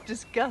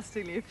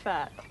 Disgustingly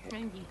fat. No,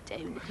 you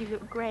don't. You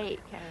look great,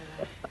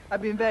 Caroline.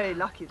 I've been very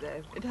lucky,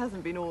 though. It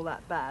hasn't been all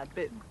that bad.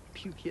 Bit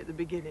pukey at the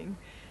beginning.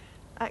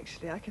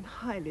 Actually, I can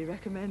highly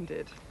recommend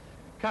it.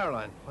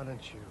 Caroline, why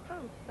don't you...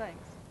 Oh,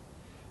 thanks.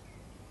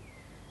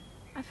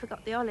 I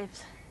forgot the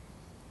olives.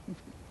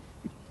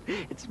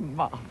 It's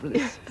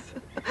marvelous.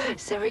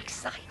 So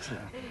exciting.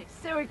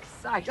 So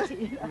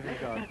exciting.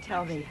 Now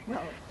tell me,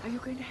 well, are you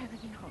going to have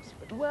it in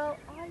hospital? Well,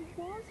 I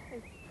was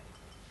hoping.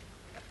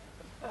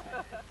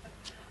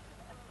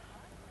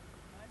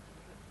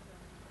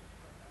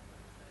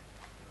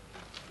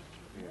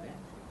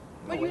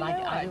 Well, you know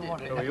I don't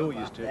want to we all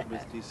used to it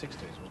with these 60s,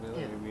 wasn't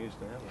it? Yeah. We used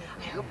to have it.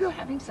 I hope you're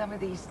having some of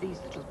these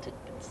little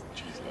tidbits.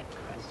 Cheese left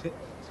crust.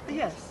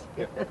 Yes.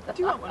 Do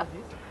you want one of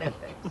these?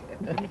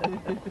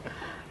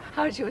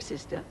 How's your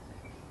sister?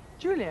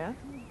 Julia?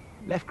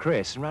 Left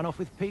Chris and ran off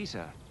with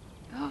Peter.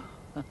 Oh,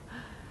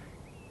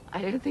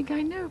 I don't think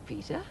I know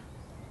Peter.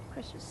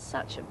 Chris was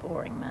such a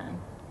boring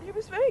man. He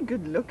was very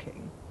good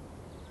looking.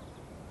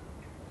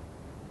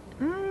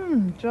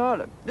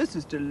 Charlotte, this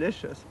is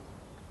delicious.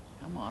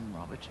 Come on,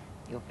 Robert.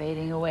 You're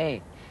fading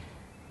away.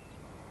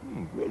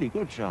 Really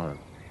good, Charlotte.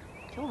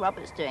 It's all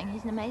Robert's doing.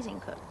 He's an amazing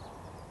cook.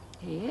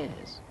 He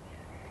is.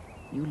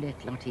 You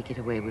let Lottie get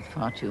away with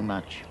far too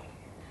much.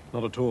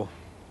 Not at all.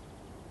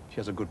 She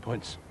has her good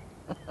points.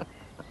 Should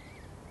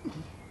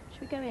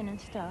we go in and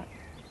start?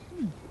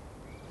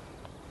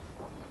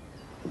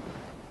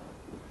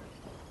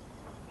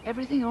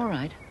 Everything all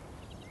right?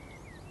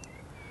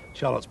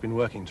 Charlotte's been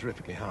working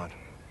terrifically hard.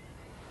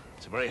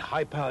 It's a very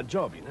high-powered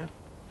job, you know.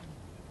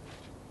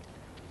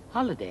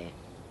 Holiday.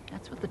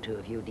 That's what the two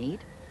of you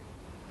need.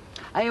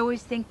 I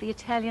always think the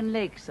Italian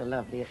lakes are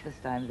lovely at this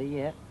time of the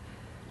year.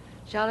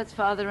 Charlotte's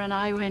father and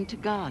I went to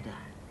Garda.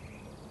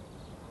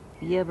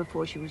 The year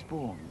before she was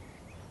born.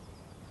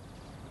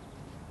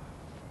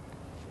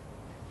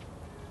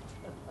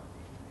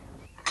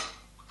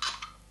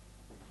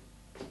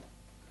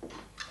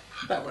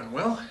 That went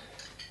well.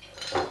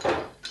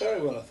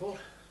 Very well, I thought.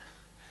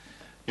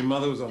 Your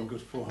mother was on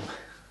good form.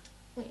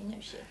 Well, you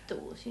know she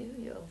adores you,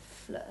 you old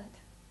flirt.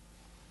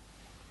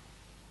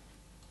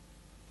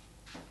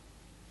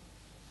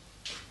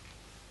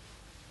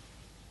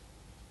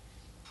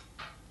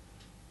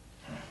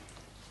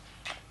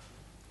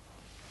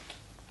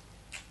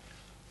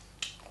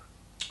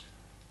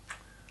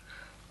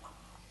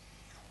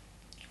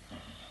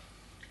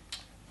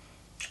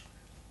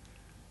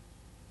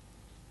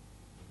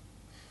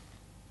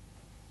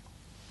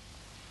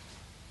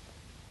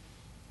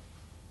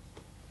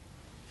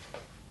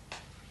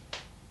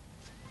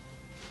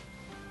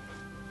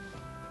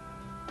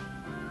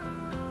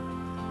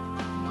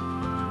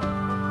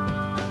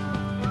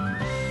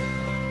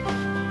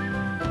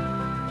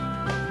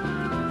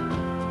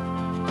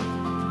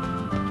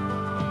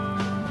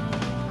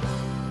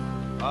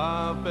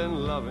 I've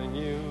been loving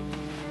you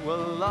a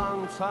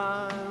long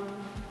time.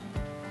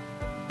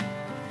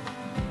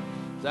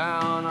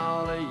 Down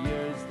all the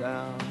years,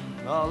 down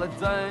all the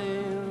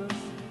days.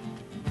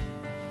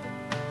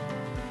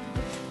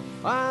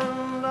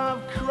 And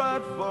I've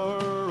cried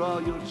for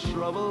all your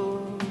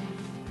troubles.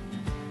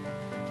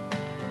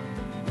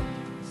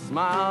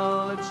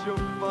 Smile at your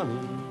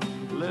funny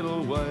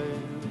little ways.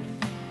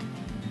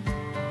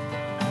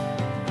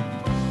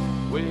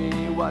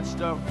 We watched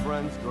our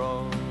friends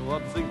grow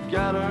up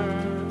together,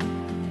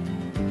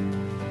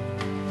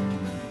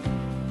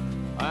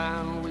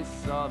 and we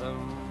saw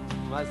them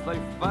as they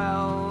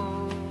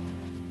fell.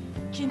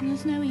 Jim,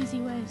 there's no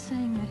easy way of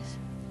saying this.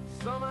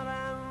 Some of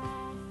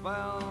them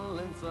fell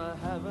into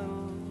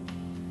heaven.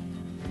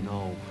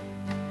 No.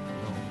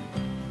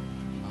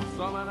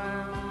 Some of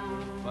them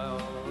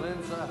fell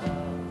into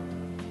hell.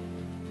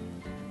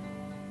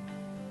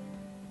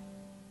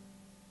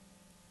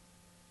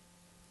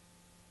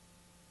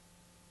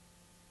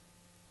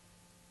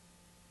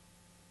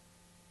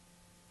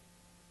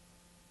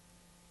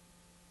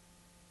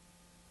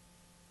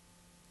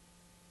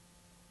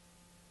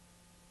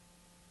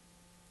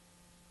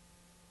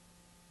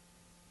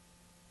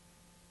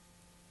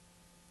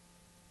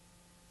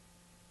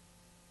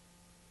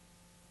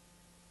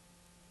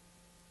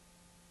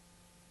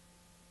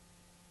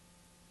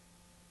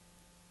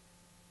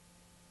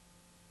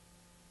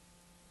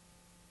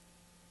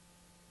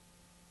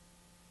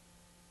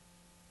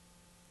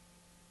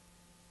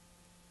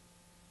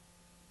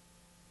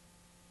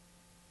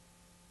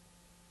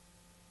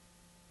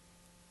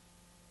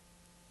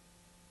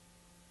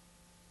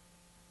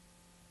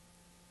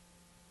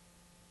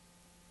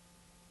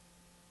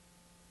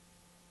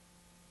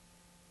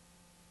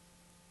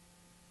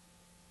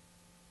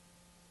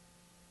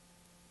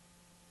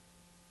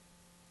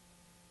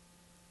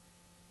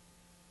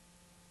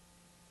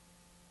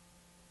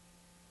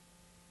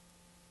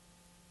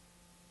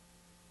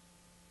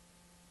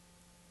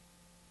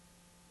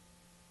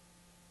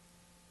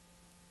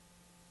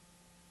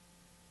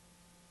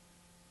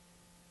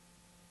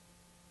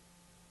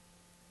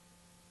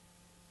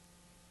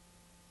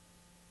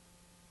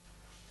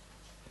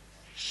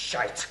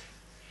 shite.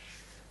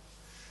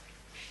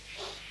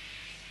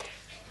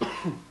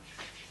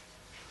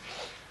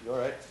 You all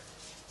right?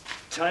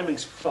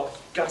 Timing's fucked.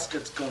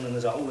 Gasket's gone and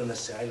there's a hole in the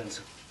silence.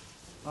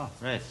 Oh,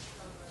 right.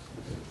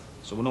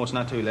 So we know it's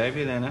not too late for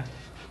you then, eh?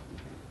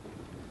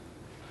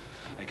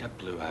 I got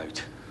blew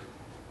out.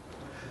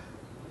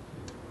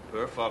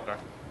 Poor fucker.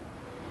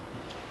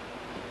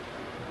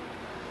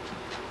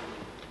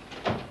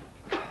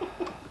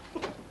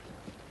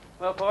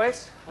 Well,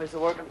 boys, how's the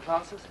working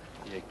classes?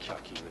 You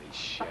cocky wee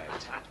shite.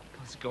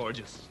 That's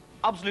gorgeous.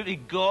 Absolutely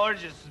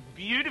gorgeous.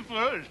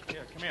 Beautiful.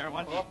 Here, come here, I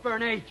want you. Oh,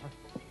 Bernie.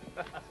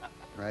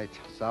 Right,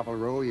 Savile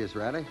Row is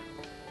ready.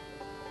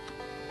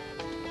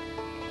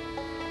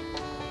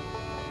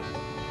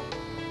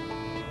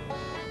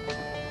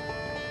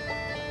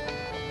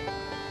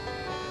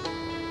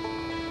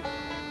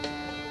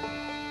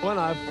 When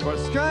I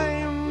first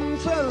came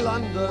to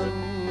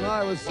London,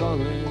 I was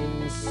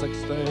only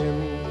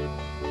 16.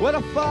 With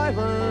a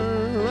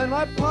fiver in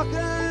my pocket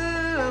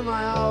and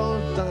my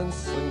old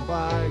dancing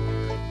bag,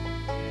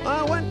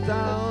 I went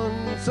down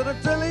to the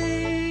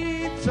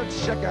Dilly to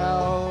check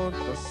out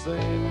the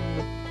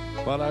scene.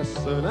 But I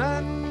soon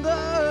ended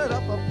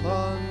up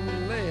upon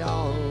the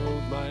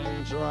old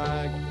main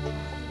drag,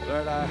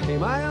 where the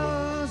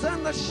he-males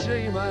and the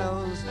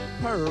she-males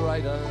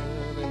paraded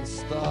in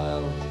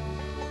style.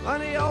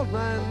 And the old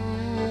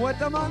man with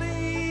the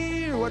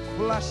money would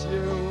flash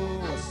you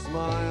a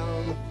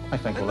smile. I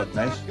think we'll look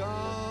nice. You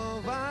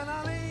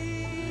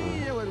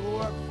would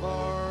work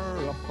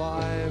for a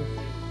five,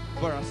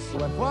 for a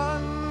swift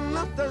one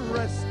up the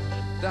wrist,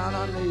 down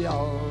on the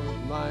old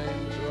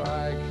main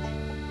drag.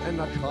 In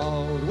the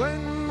cold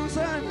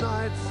winter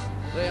nights,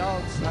 the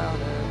old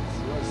town it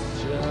was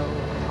chill.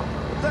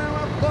 There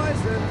were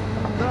boys in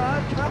the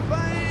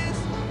cafes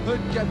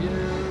who'd give you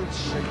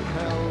cheap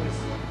pills.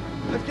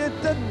 If you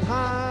didn't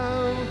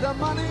have the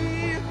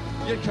money,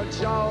 you'd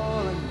cajole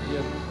and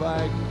you'd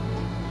beg.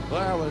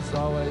 There was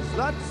always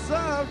lots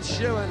of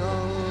chewing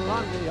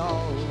on the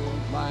old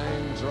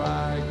main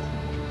drag.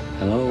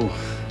 Hello,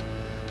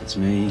 it's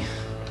me.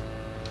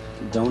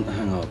 Don't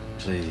hang up,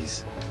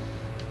 please.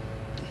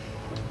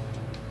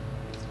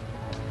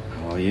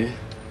 How are you?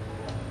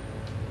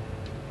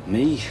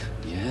 Me?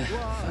 Yeah,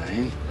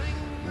 fine.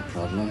 No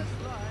problem.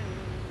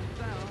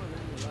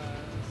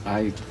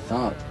 I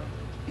thought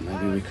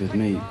maybe we could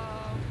meet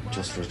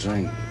just for a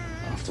drink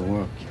after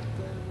work.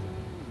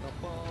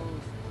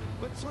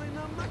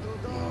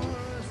 No,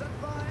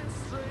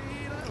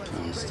 I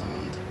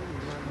understand.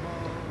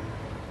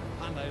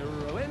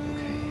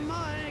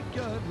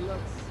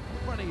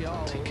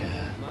 Take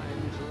care.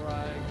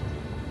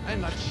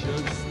 And the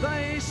tube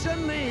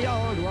station, the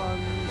old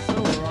ones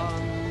who were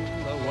on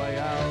the way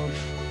out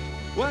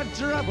were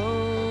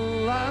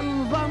dribble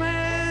and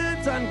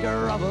vomit and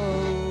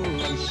grovel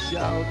and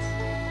shout.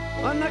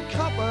 And the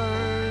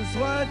coppers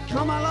would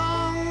come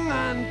along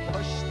and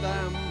push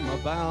them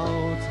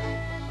about.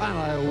 And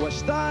I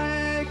wished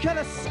I could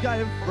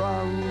escape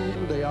from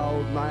the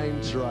old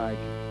main drag.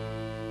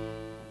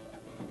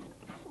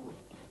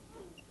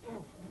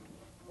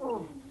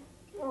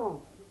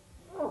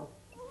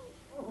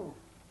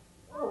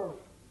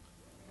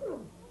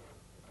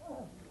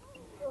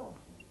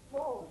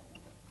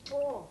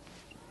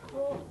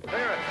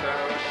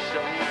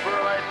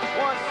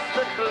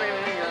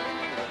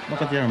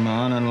 Look at your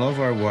man and love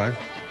our wife.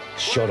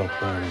 Shut up,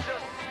 Barney.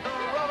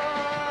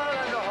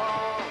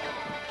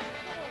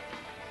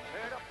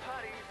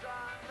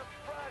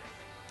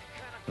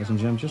 Listen,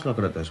 Jim, just look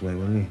at it this way,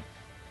 will you?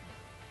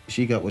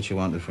 She got what she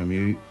wanted from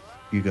you,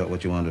 you got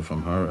what you wanted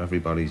from her,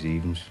 everybody's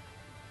evens.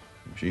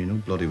 Sure, you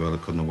know bloody well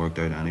it couldn't have worked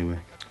out anyway.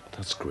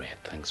 That's great,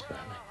 thanks,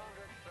 Barney.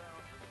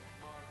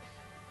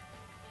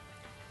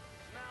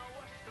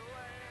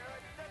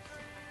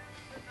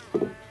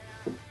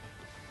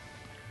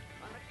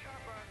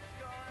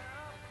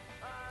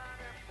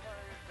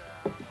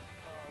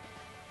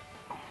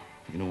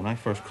 You know, when I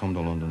first come to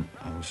London,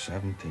 I was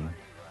 17.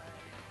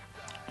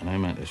 And I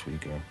met this wee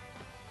girl, a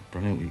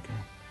brilliant wee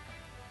girl.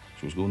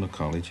 She was going to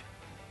college.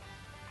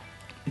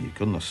 You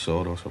couldn't have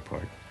sawed us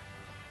apart.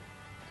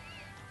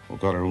 We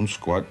got our own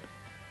squat.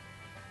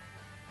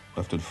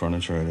 Lifted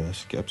furniture out of the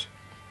skips.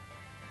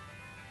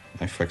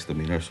 I fixed the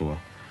meter, so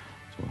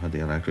I had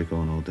the electric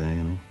on all day,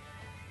 you know.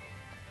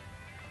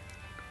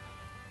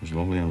 It was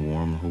lovely and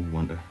warm the whole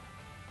winter.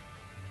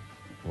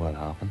 What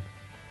happened?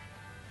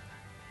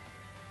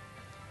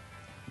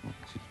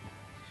 She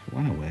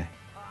went away.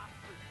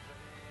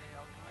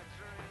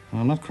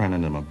 I'm not crying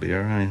into my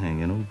beer or anything,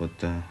 you know, but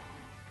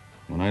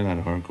when I let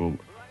her go,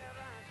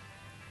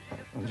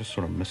 I just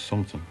sort of missed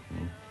something, you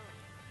know,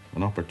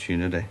 an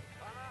opportunity.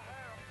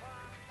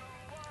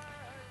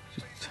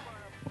 Just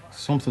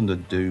something to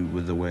do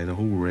with the way the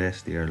whole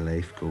rest of your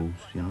life goes,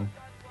 you know.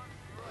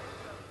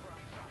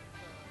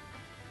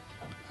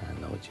 I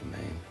know what you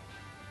mean.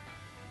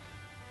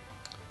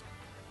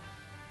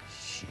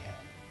 Shit.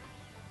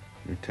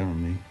 You're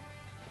telling me.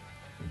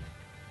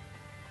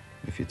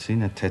 If you'd seen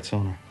the tits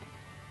on her.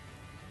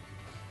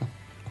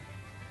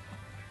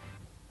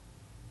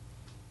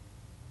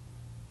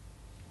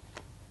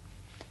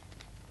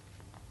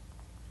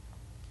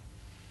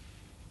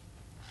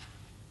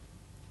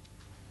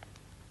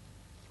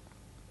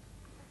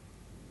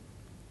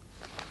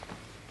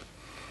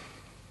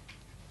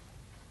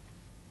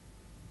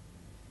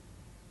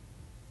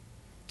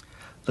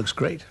 Looks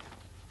great.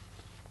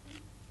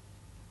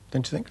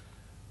 Don't you think?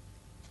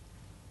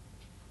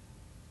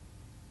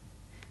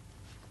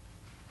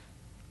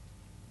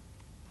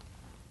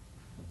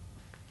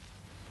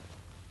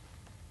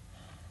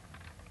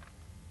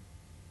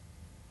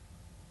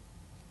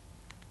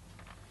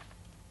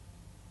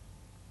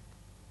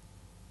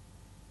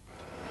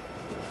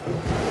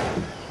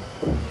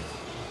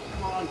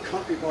 Come on,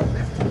 country boy,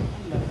 lift.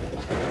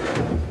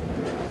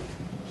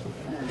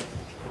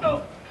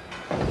 Oh.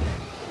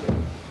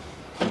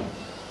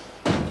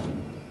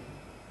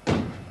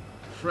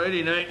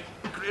 Friday night.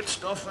 Great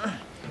stuff, eh?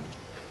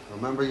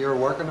 Remember you're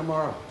working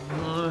tomorrow?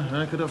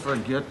 How could I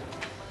forget?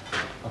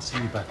 I'll see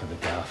you back at the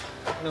gaff.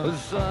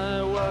 As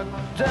I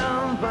walked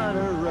down by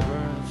the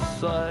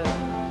riverside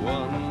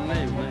one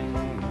evening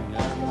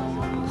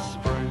in the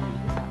spring,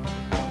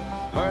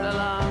 heard a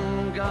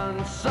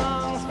long-gone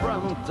song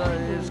from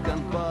days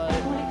gone by,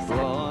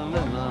 blowing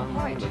in on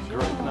the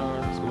great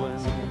north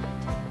wind.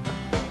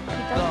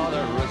 Though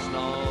there is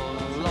no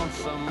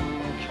lonesome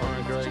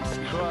corncrakes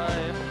cry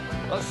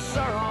of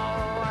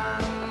sorrow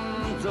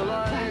and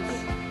delight,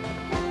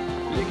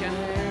 you can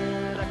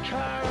hear the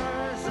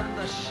cars and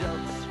the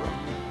shouts from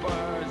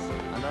birds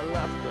and the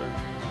laughter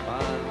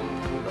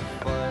and the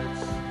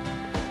fights.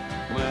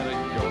 May the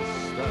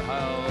ghost that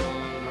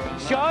howled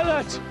round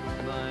Charlotte!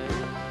 at night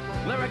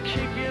never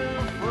keep you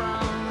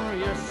from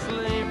your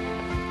sleep.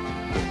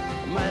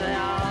 May they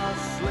all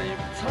sleep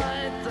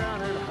tight down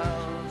in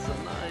hell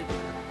tonight.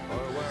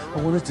 I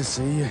wanted to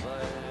see you.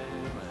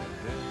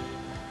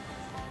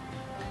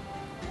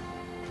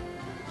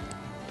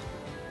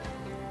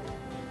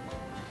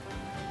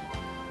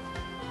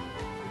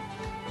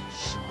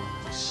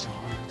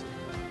 Charlotte.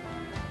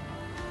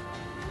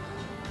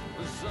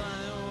 As I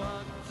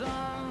walked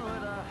on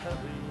with a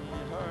heavy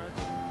heart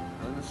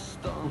and the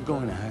storm We're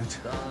going out.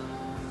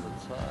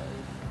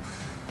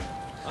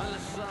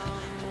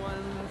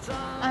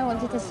 I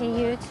wanted to see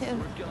you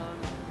too.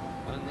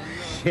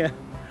 Yeah.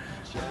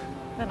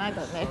 But I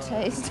got no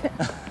taste.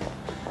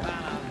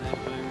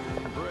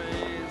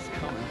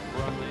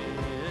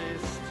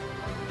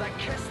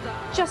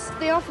 Just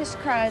the office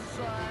crowd.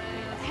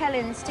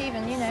 Helen,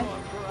 Stephen, you know.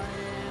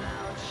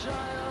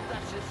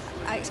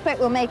 I expect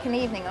we'll make an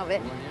evening of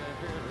it.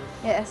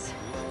 Yes.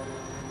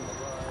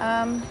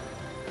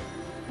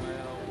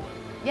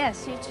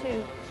 Yes, you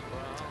too.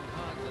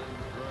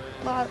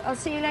 Well, I'll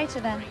see you later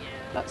then.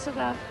 Lots of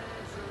love.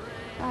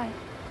 Bye.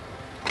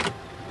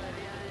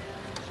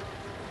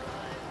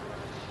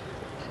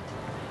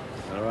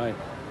 All right.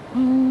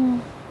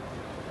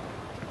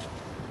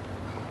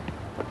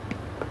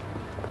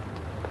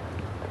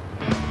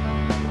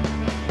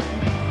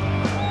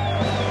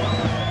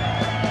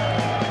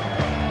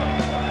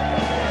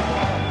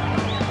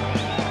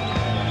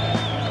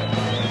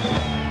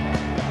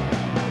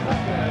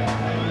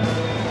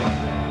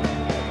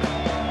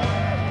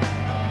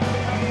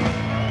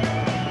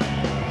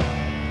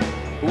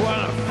 When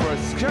I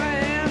first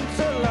came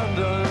to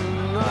London,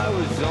 I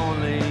was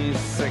only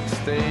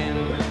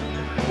 16.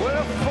 With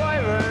a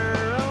fiver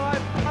in my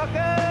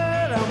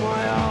pocket and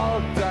my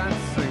old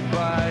dancing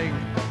bag,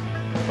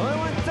 I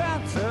went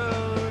down to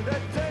the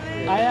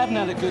Daily. I haven't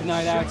had a good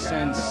night out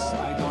since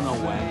I don't know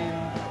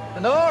when.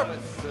 The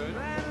North.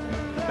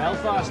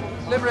 Belfast.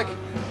 Limerick.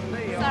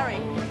 Sorry.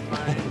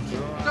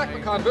 Jack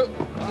McConville.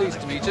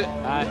 Pleased to meet you.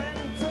 Hi.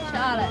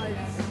 Charlotte.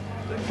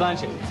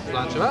 Blanche.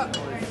 Blanche.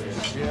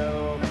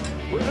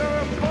 With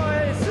her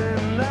boys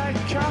in the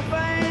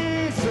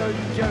cafe, so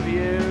give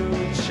you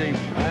cheap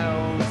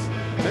pounds.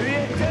 If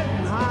you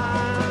didn't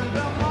have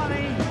the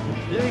money,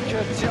 you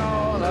could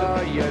join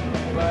or you'd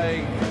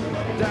beg.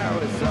 There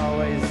was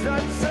always a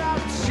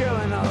top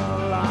chewing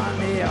on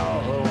the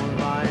old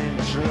mine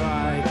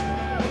track.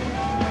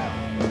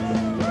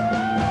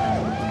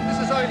 This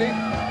is Eileen.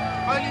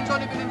 Eileen's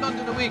only been in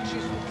London a week.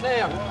 She's from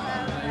Clare.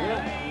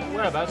 Yeah.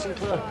 Whereabouts in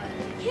Clare?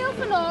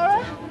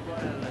 Kilfenora.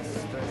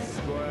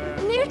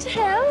 Near to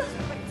Hill.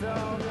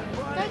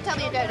 Don't tell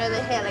me you don't know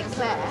the Hill in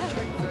Clare.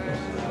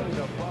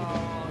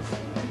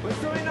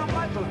 Between the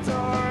metal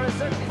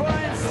doors at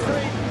Pine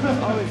Street,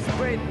 I was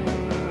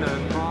waiting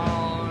and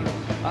on.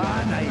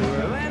 And I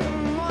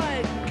ruined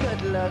my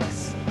good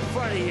looks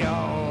for the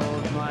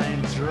old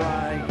mine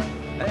drag.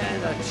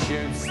 And the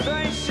tube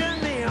station,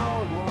 the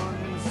old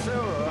ones who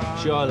were on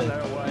Charlotte,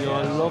 their way you're a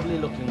out. lovely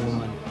looking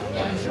woman. I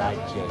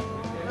like you.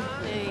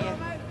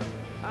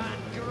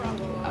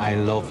 I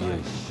love you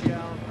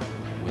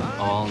with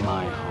all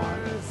my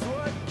heart.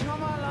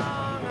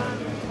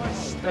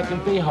 They can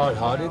be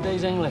hard-hearted,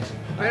 these English.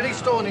 Very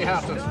stony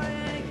hearted.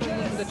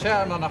 The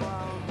charm on her.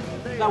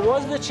 That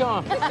was the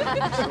charm.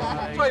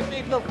 Try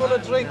people are full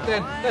of drink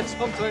then. That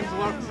sometimes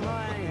works.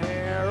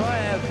 Here I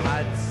have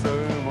had so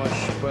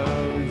much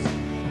booze.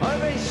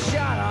 I've been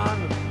shot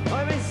on,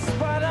 I've been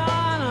spat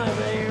on, I've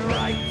been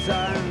right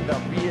and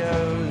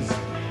abused.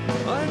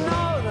 I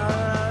know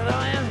that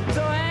I am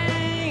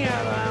dying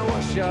and I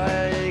wish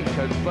I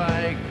could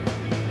beg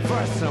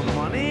for some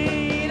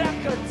money that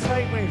could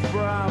take me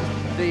from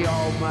the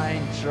old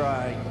main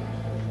track.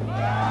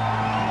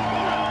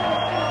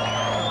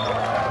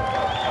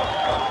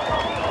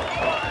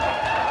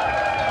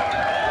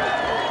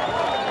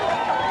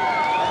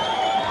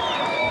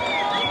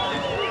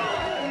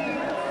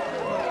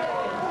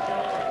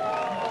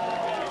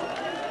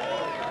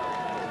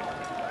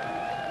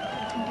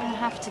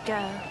 have to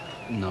go.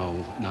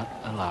 No, not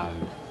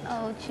allowed.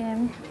 Oh,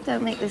 Jim,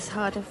 don't make this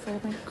harder for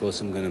me. Of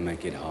course I'm going to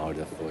make it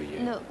harder for you.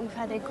 Look, we've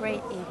had a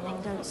great evening.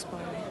 Don't spoil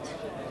it.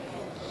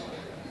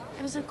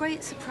 It was a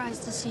great surprise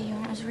to see you,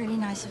 and it was really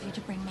nice of you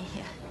to bring me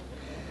here.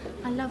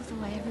 I love the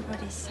way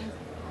everybody's so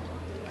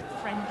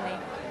friendly.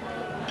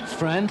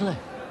 Friendly?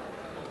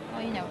 Oh,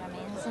 you know what I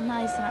mean. It's a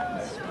nice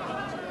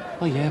atmosphere.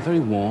 Oh, yeah,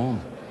 very warm.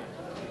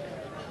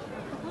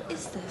 What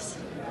is this?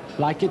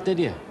 Like it, did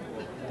you?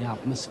 The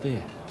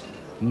atmosphere.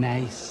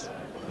 Nice.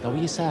 Is that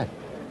what you said?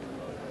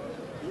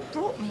 You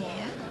brought me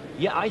here.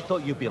 Yeah, I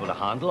thought you'd be able to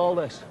handle all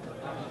this.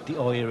 The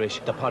Irish,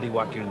 the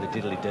paddywhacker and the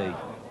diddly-dee.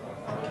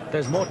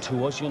 There's more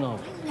to us, you know.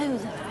 I know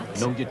that.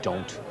 No, you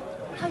don't.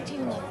 How do you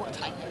know what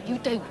I know? You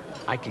don't.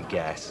 I could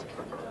guess.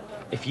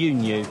 If you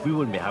knew, we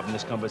wouldn't be having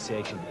this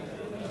conversation.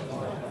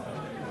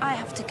 I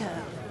have to go.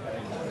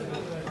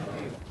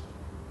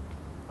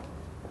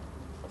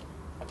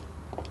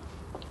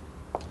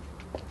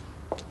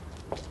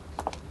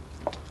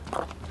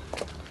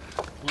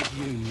 What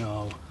do you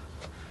know?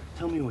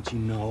 Tell me what you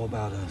know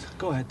about us.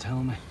 Go ahead,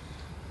 tell me.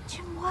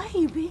 Jim, why are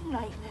you being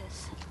like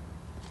this?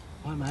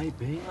 Why am I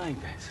being like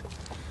this?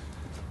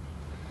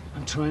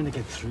 I'm trying to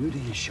get through to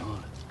you,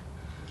 Charlotte.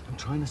 I'm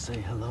trying to say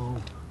hello.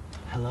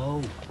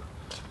 Hello.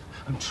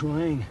 I'm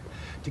trying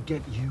to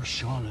get you,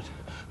 Charlotte,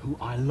 who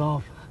I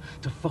love,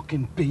 to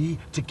fucking be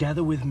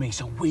together with me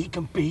so we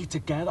can be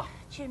together.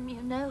 Jim,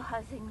 you know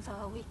how things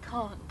are. We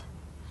can't.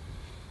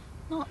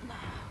 Not now.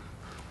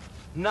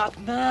 Not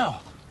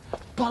now.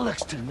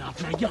 Bollocks to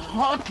not now. You're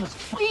heartless.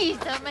 Please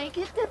don't make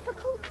it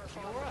difficult.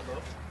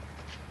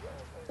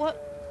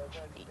 What?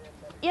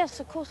 Yes,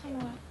 of course I'm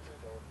all right.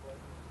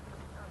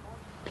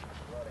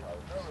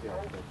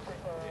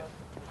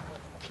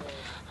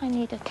 I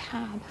need a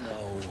cab.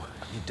 No,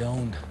 you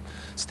don't.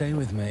 Stay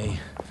with me.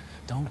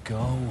 Don't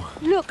go.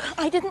 Look,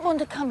 I didn't want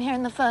to come here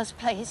in the first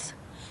place.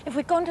 If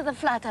we'd gone to the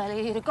flat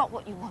earlier, you'd have got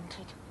what you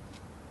wanted.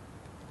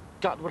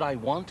 Got what I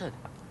wanted?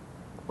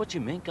 What do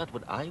you mean, got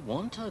what I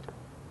wanted?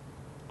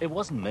 It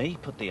wasn't me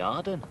put the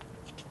ad in.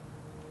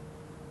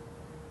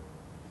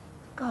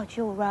 God,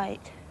 you're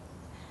right.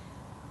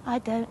 I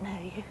don't know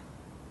you.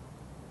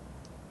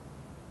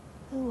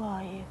 Who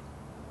are you?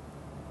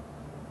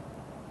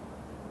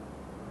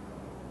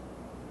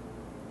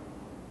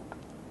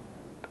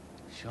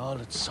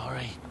 Charlotte,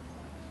 sorry.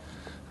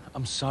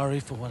 I'm sorry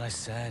for what I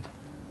said.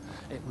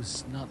 It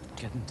was not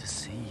getting to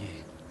see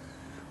you,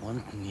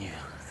 wanting you,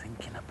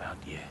 thinking about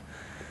you.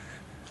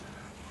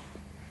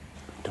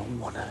 Don't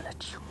want to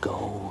let you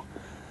go.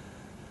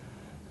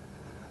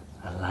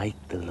 I like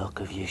the look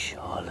of you,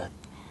 Charlotte.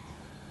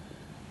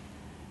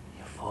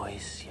 Your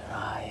voice, your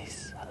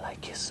eyes. I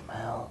like your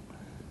smell.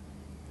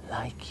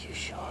 Like you,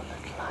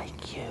 Charlotte,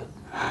 like you.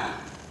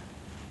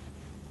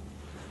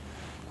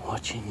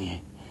 Watching you.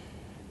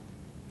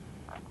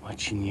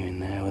 Watching you in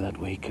there with that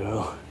wee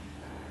girl.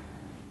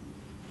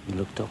 You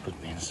looked up at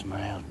me and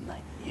smiled, and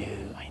I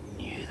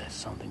knew there's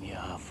something you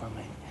have for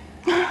me.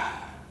 You're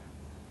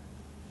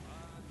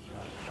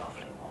a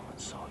lovely woman,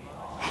 so you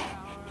are.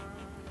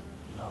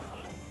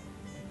 Lovely.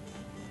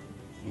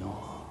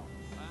 You're.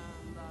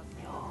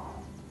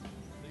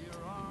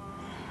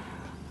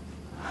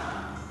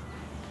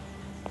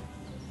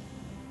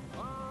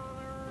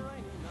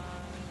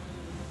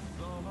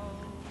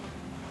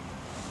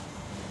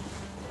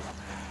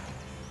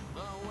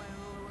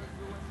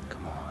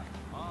 Come on.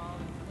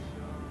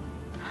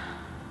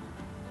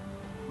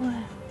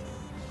 Where?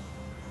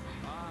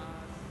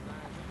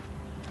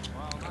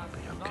 It'll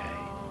be okay.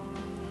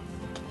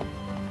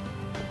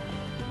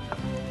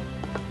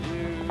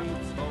 You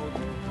told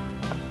me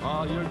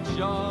all your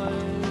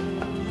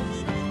joys.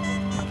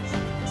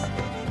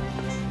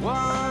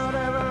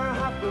 Whatever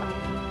happened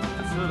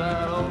to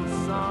that old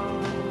song?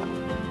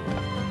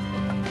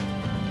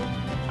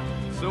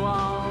 So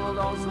all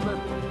those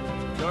little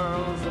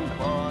girls and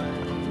boys.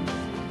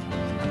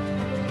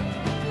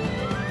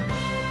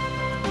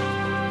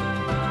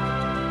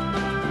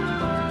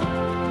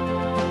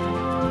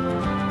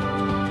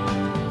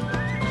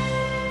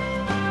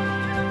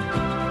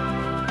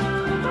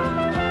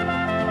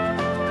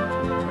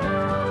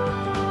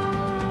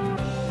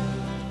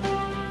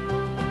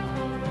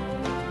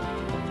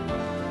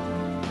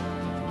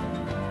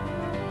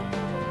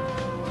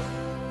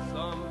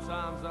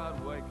 Sometimes I'd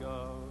wake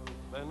up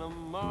in the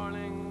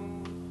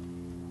morning,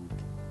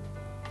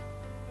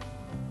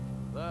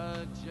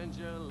 the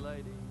ginger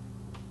lady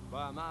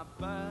by my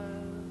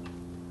bed,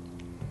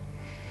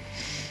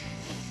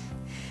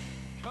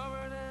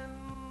 covered in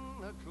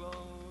a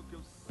cloak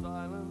of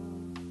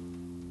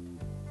silence.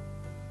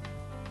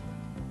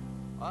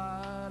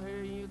 I'd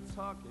hear you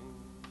talking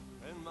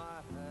in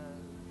my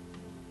head.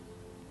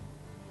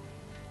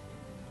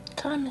 What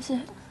time is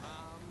it?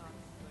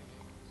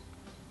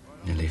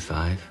 Nearly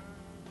 5.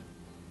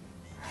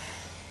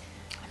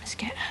 I must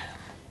get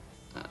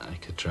home. I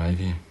could drive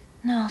you.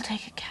 No, I'll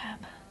take a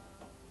cab.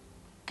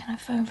 Can I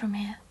phone from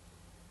here?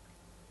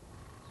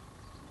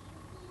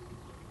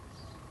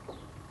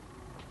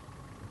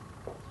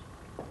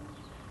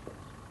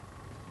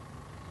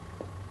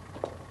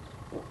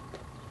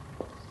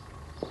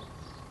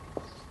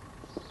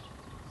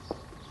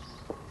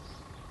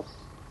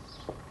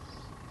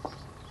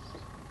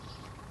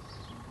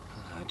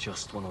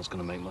 Just when I was going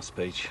to make my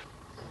speech.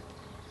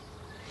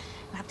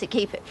 I'll have to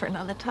keep it for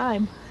another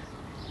time.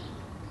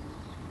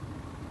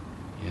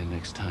 Yeah,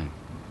 next time.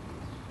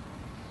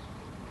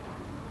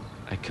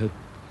 I could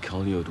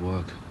call you at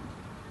work.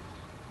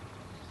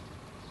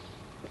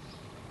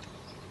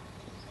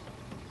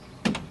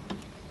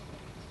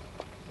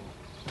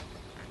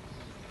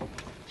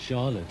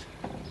 Charlotte.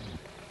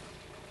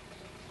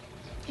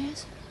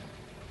 Yes?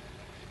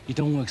 You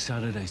don't work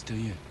Saturdays, do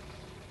you?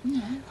 No,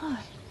 why?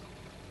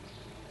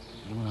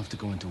 You won't have to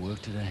go into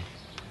work today.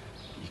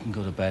 You can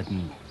go to bed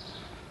and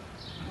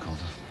recover.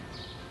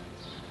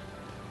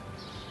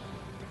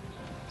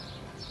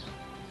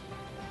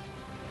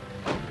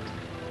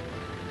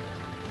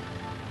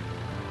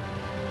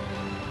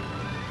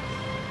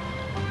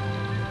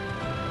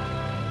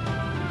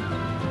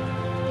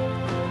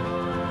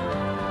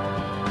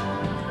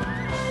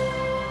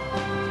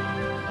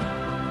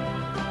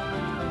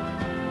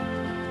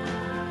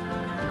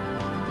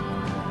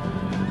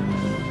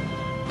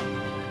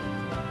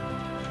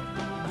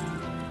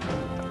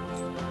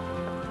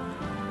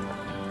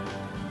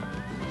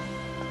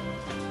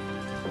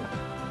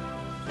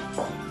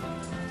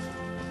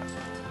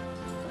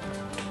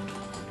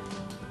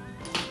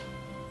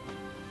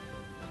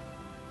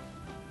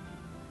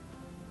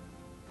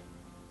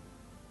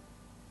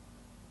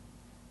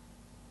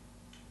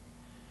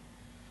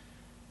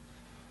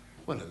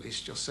 Well, at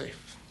least you're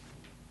safe.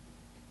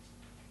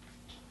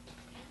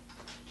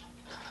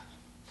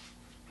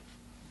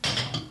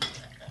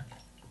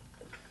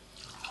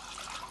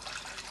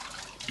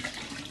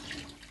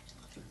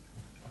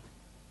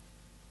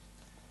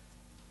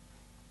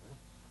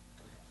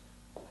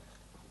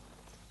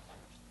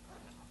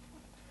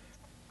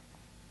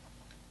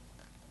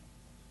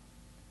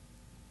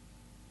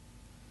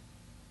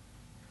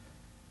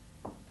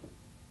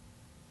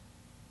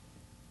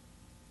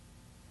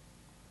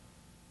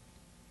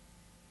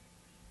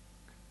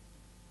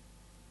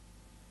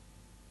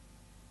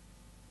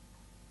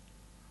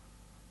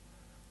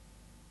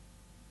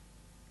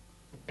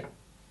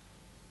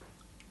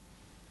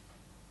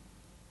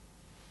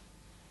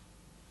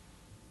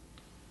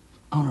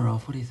 On or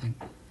off, what do you think?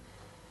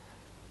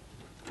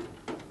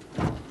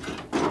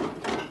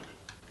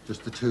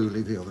 Just the two,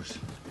 leave the others.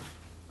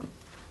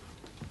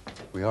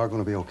 We are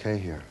going to be okay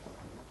here.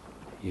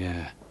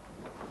 Yeah.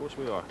 Of course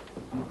we are.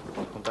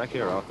 Come back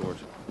here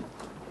afterwards.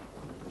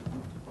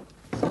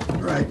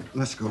 Right,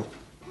 let's go.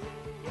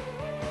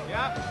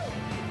 Yeah.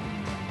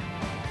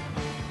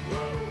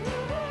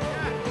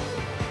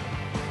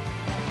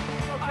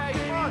 Okay,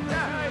 come on,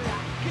 yeah.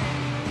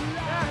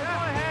 Yeah, go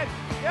ahead.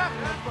 Yeah.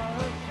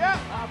 Yeah.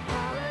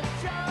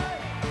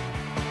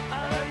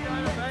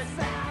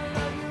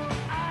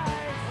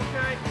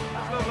 Okay,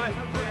 that's lovely.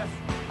 Yes.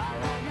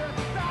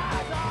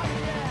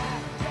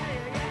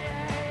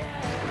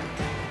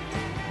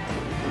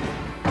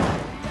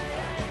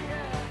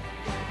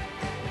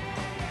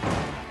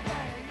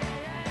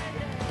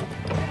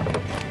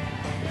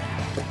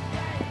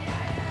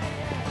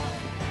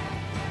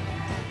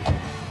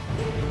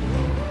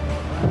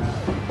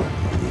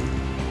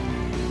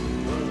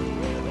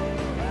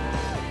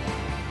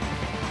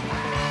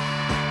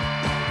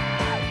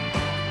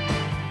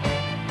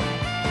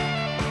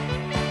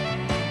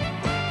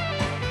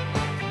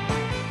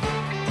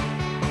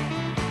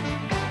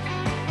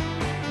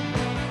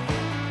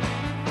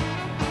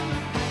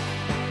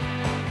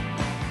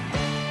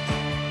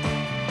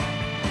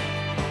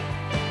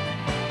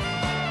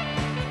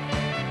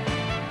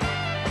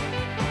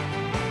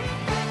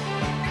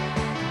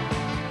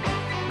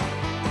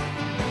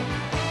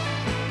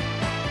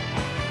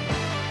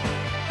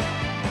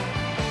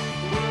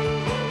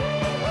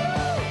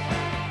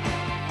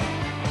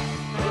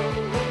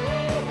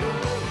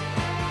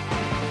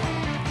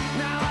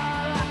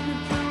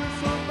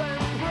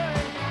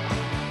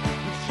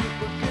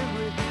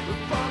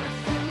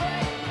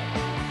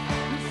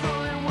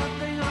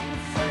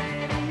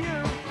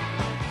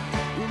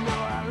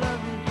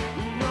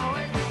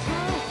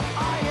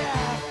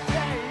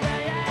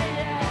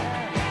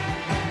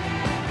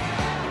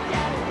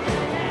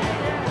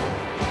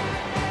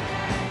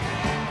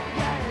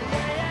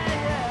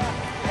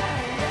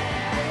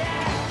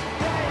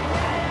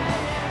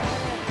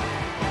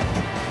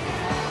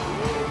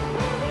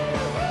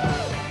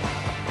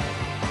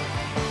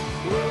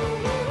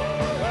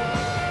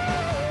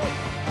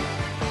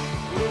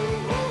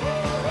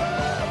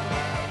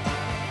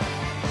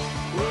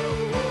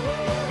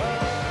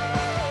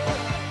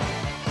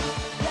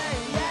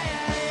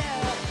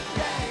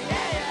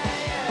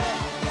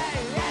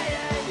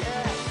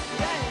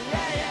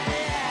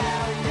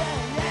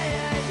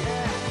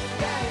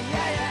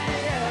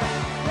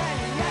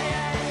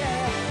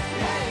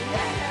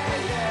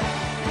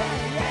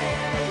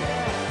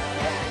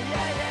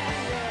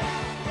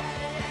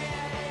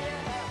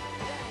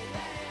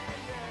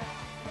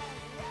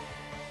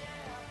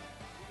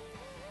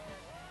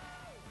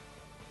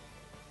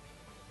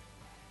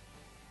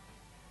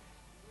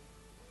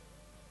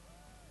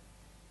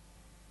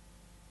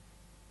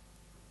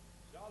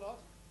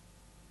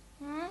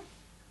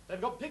 They've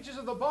got pictures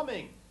of the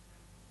bombing.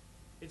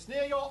 It's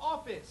near your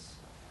office.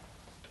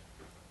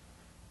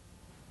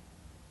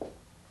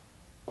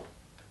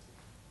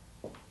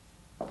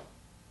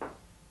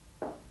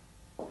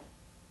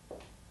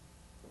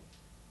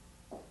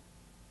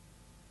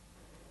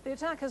 The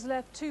attack has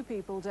left 2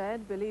 people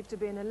dead, believed to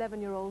be an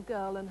 11-year-old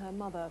girl and her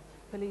mother.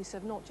 Police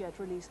have not yet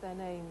released their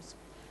names.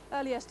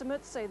 Early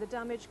estimates say the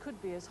damage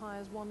could be as high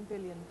as £1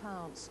 billion.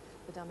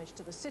 The damage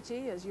to the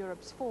city, as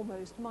Europe's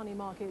foremost money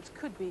market,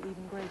 could be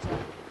even greater.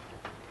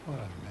 What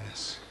a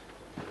mess.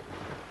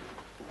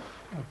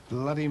 What a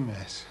bloody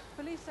mess.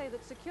 Police say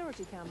that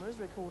security cameras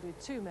recorded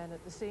 2 men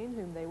at the scene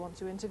whom they want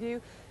to interview.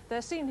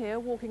 They're seen here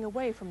walking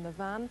away from the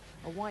van,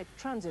 a white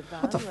transit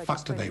van, What the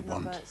fuck do they registration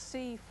want? number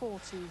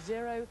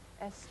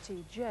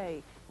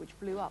C420STJ, which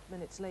blew up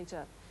minutes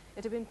later.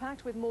 It had been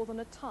packed with more than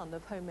a ton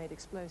of homemade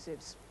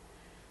explosives.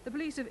 The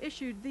police have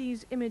issued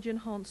these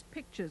image-enhanced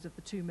pictures of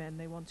the 2 men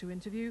they want to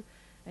interview.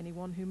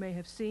 Anyone who may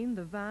have seen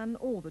the van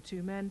or the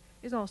 2 men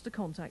is asked to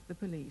contact the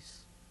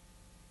police.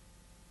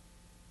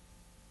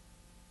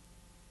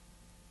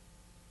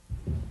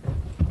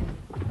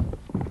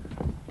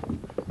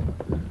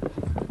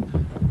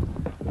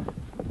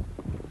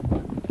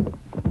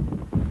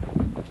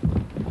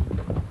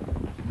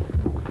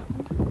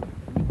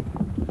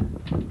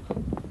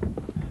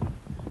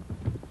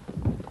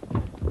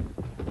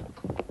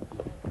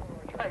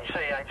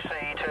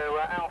 HC to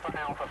Alpha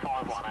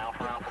 51,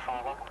 Alpha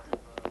 51.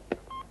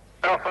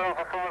 Alpha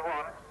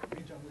 51.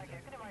 Thank you.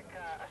 Can you make a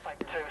site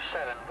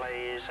 27,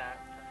 please?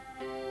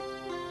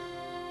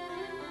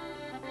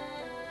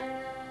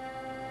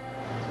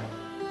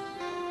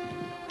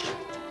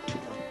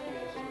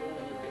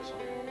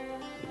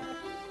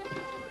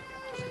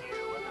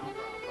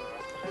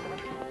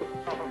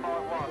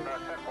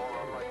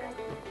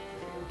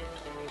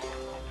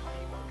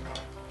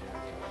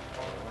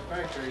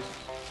 Factories.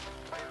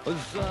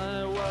 As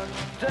I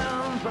walked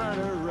down by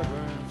the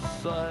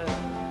riverside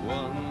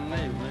one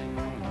evening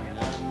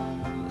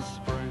in the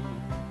spring,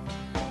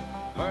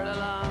 heard a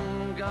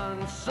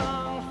long-gone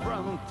song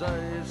from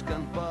days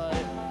gone by,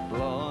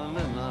 blowing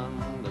in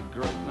on the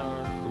great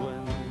north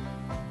wind.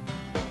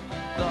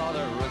 Though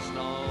there was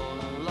no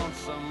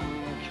lonesome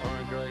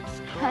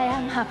corn-grapes. I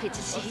am happy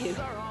to see you.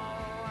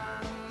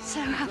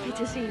 So happy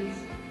to see you.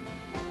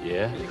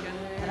 Yeah?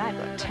 But I've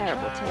got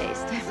terrible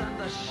taste. And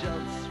the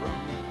shouts from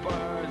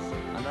bars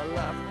and the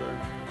laughter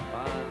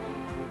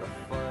and the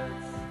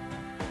fights.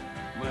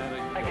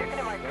 Thank you. Can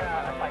you make a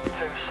site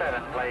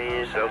 27,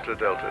 please? Delta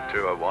Delta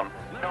 201.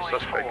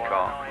 Suspect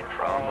car,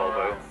 Brown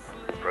Volvo,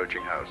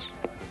 approaching house.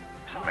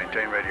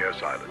 Maintain radio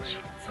silence.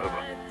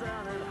 Over.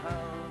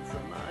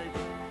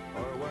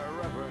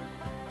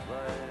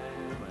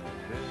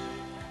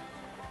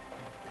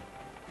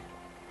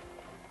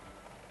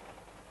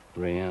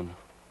 Brianne.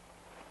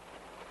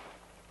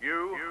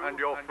 You and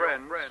your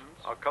friends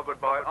are covered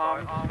by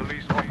armed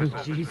police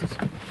officers. Jesus.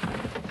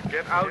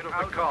 Get out of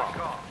the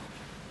car.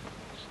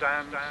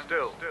 Stand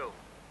still.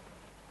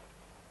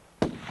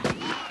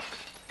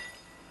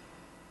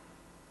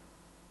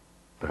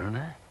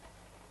 Berner?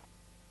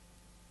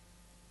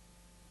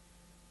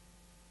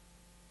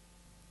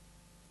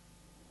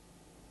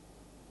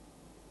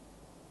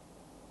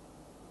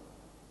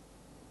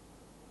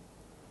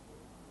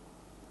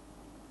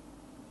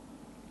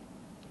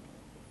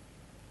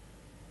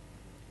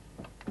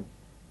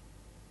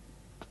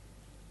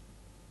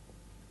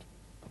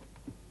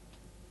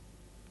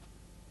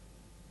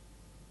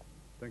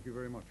 Thank you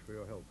very much for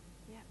your help.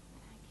 Yeah,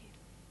 thank you.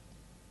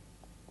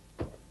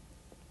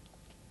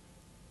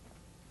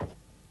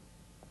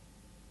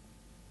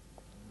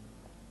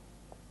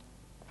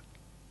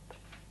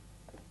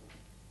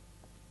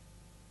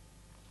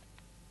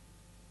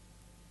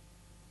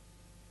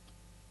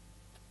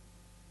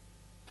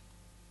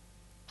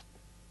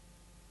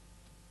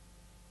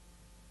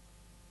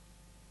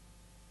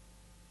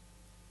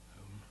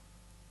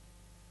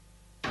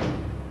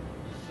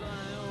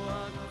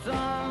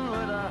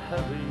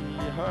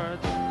 Heavy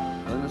heart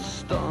and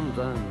stunned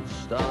and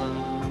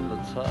stunned the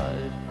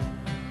tide,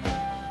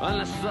 and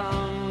the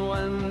sun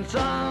went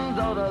on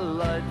though the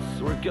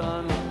lights were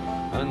gone,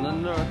 and the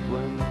north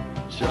wind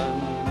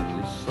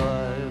gently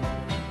sighed,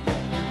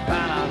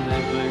 and an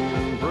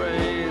evening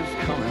breeze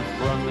coming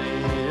from the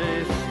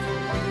east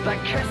that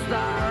kissed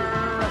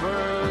our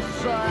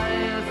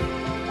riverside.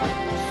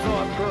 So I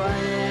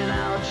pray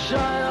now,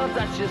 child,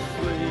 that you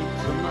sleep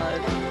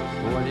tonight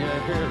when you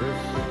hear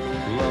this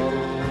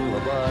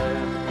lullaby.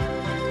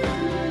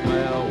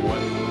 May a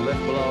wind that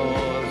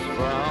blows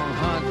from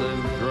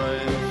haunted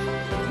graves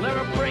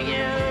never bring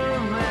you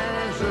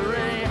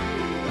misery.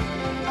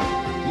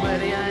 May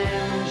the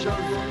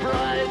angels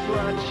bright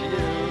watch you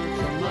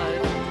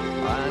tonight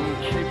and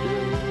keep you